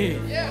on me.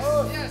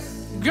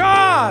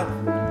 God,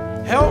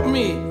 help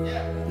me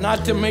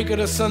not to make it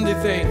a Sunday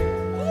thing,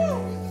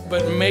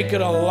 but make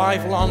it a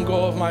lifelong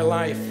goal of my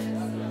life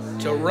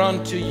to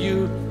run to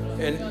you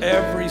in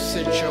every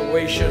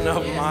situation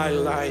of my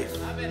life.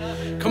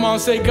 Come on,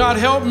 say, God,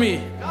 help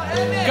me.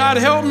 God,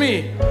 help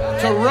me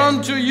to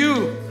run to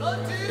you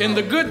in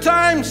the good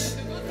times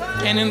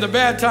and in the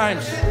bad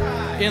times.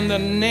 In the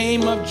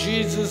name of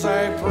Jesus,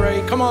 I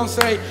pray. Come on,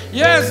 say,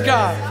 yes,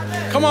 God.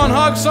 Come on,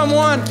 hug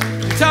someone.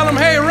 Tell them,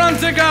 hey, run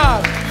to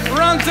God.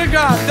 Run to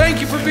God.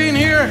 Thank you for being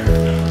here.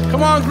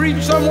 Come on,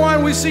 greet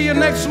someone. We see you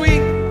next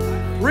week.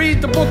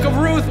 Read the book of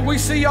Ruth. We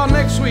see y'all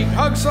next week.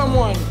 Hug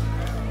someone.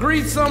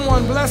 Greet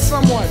someone. Bless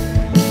someone.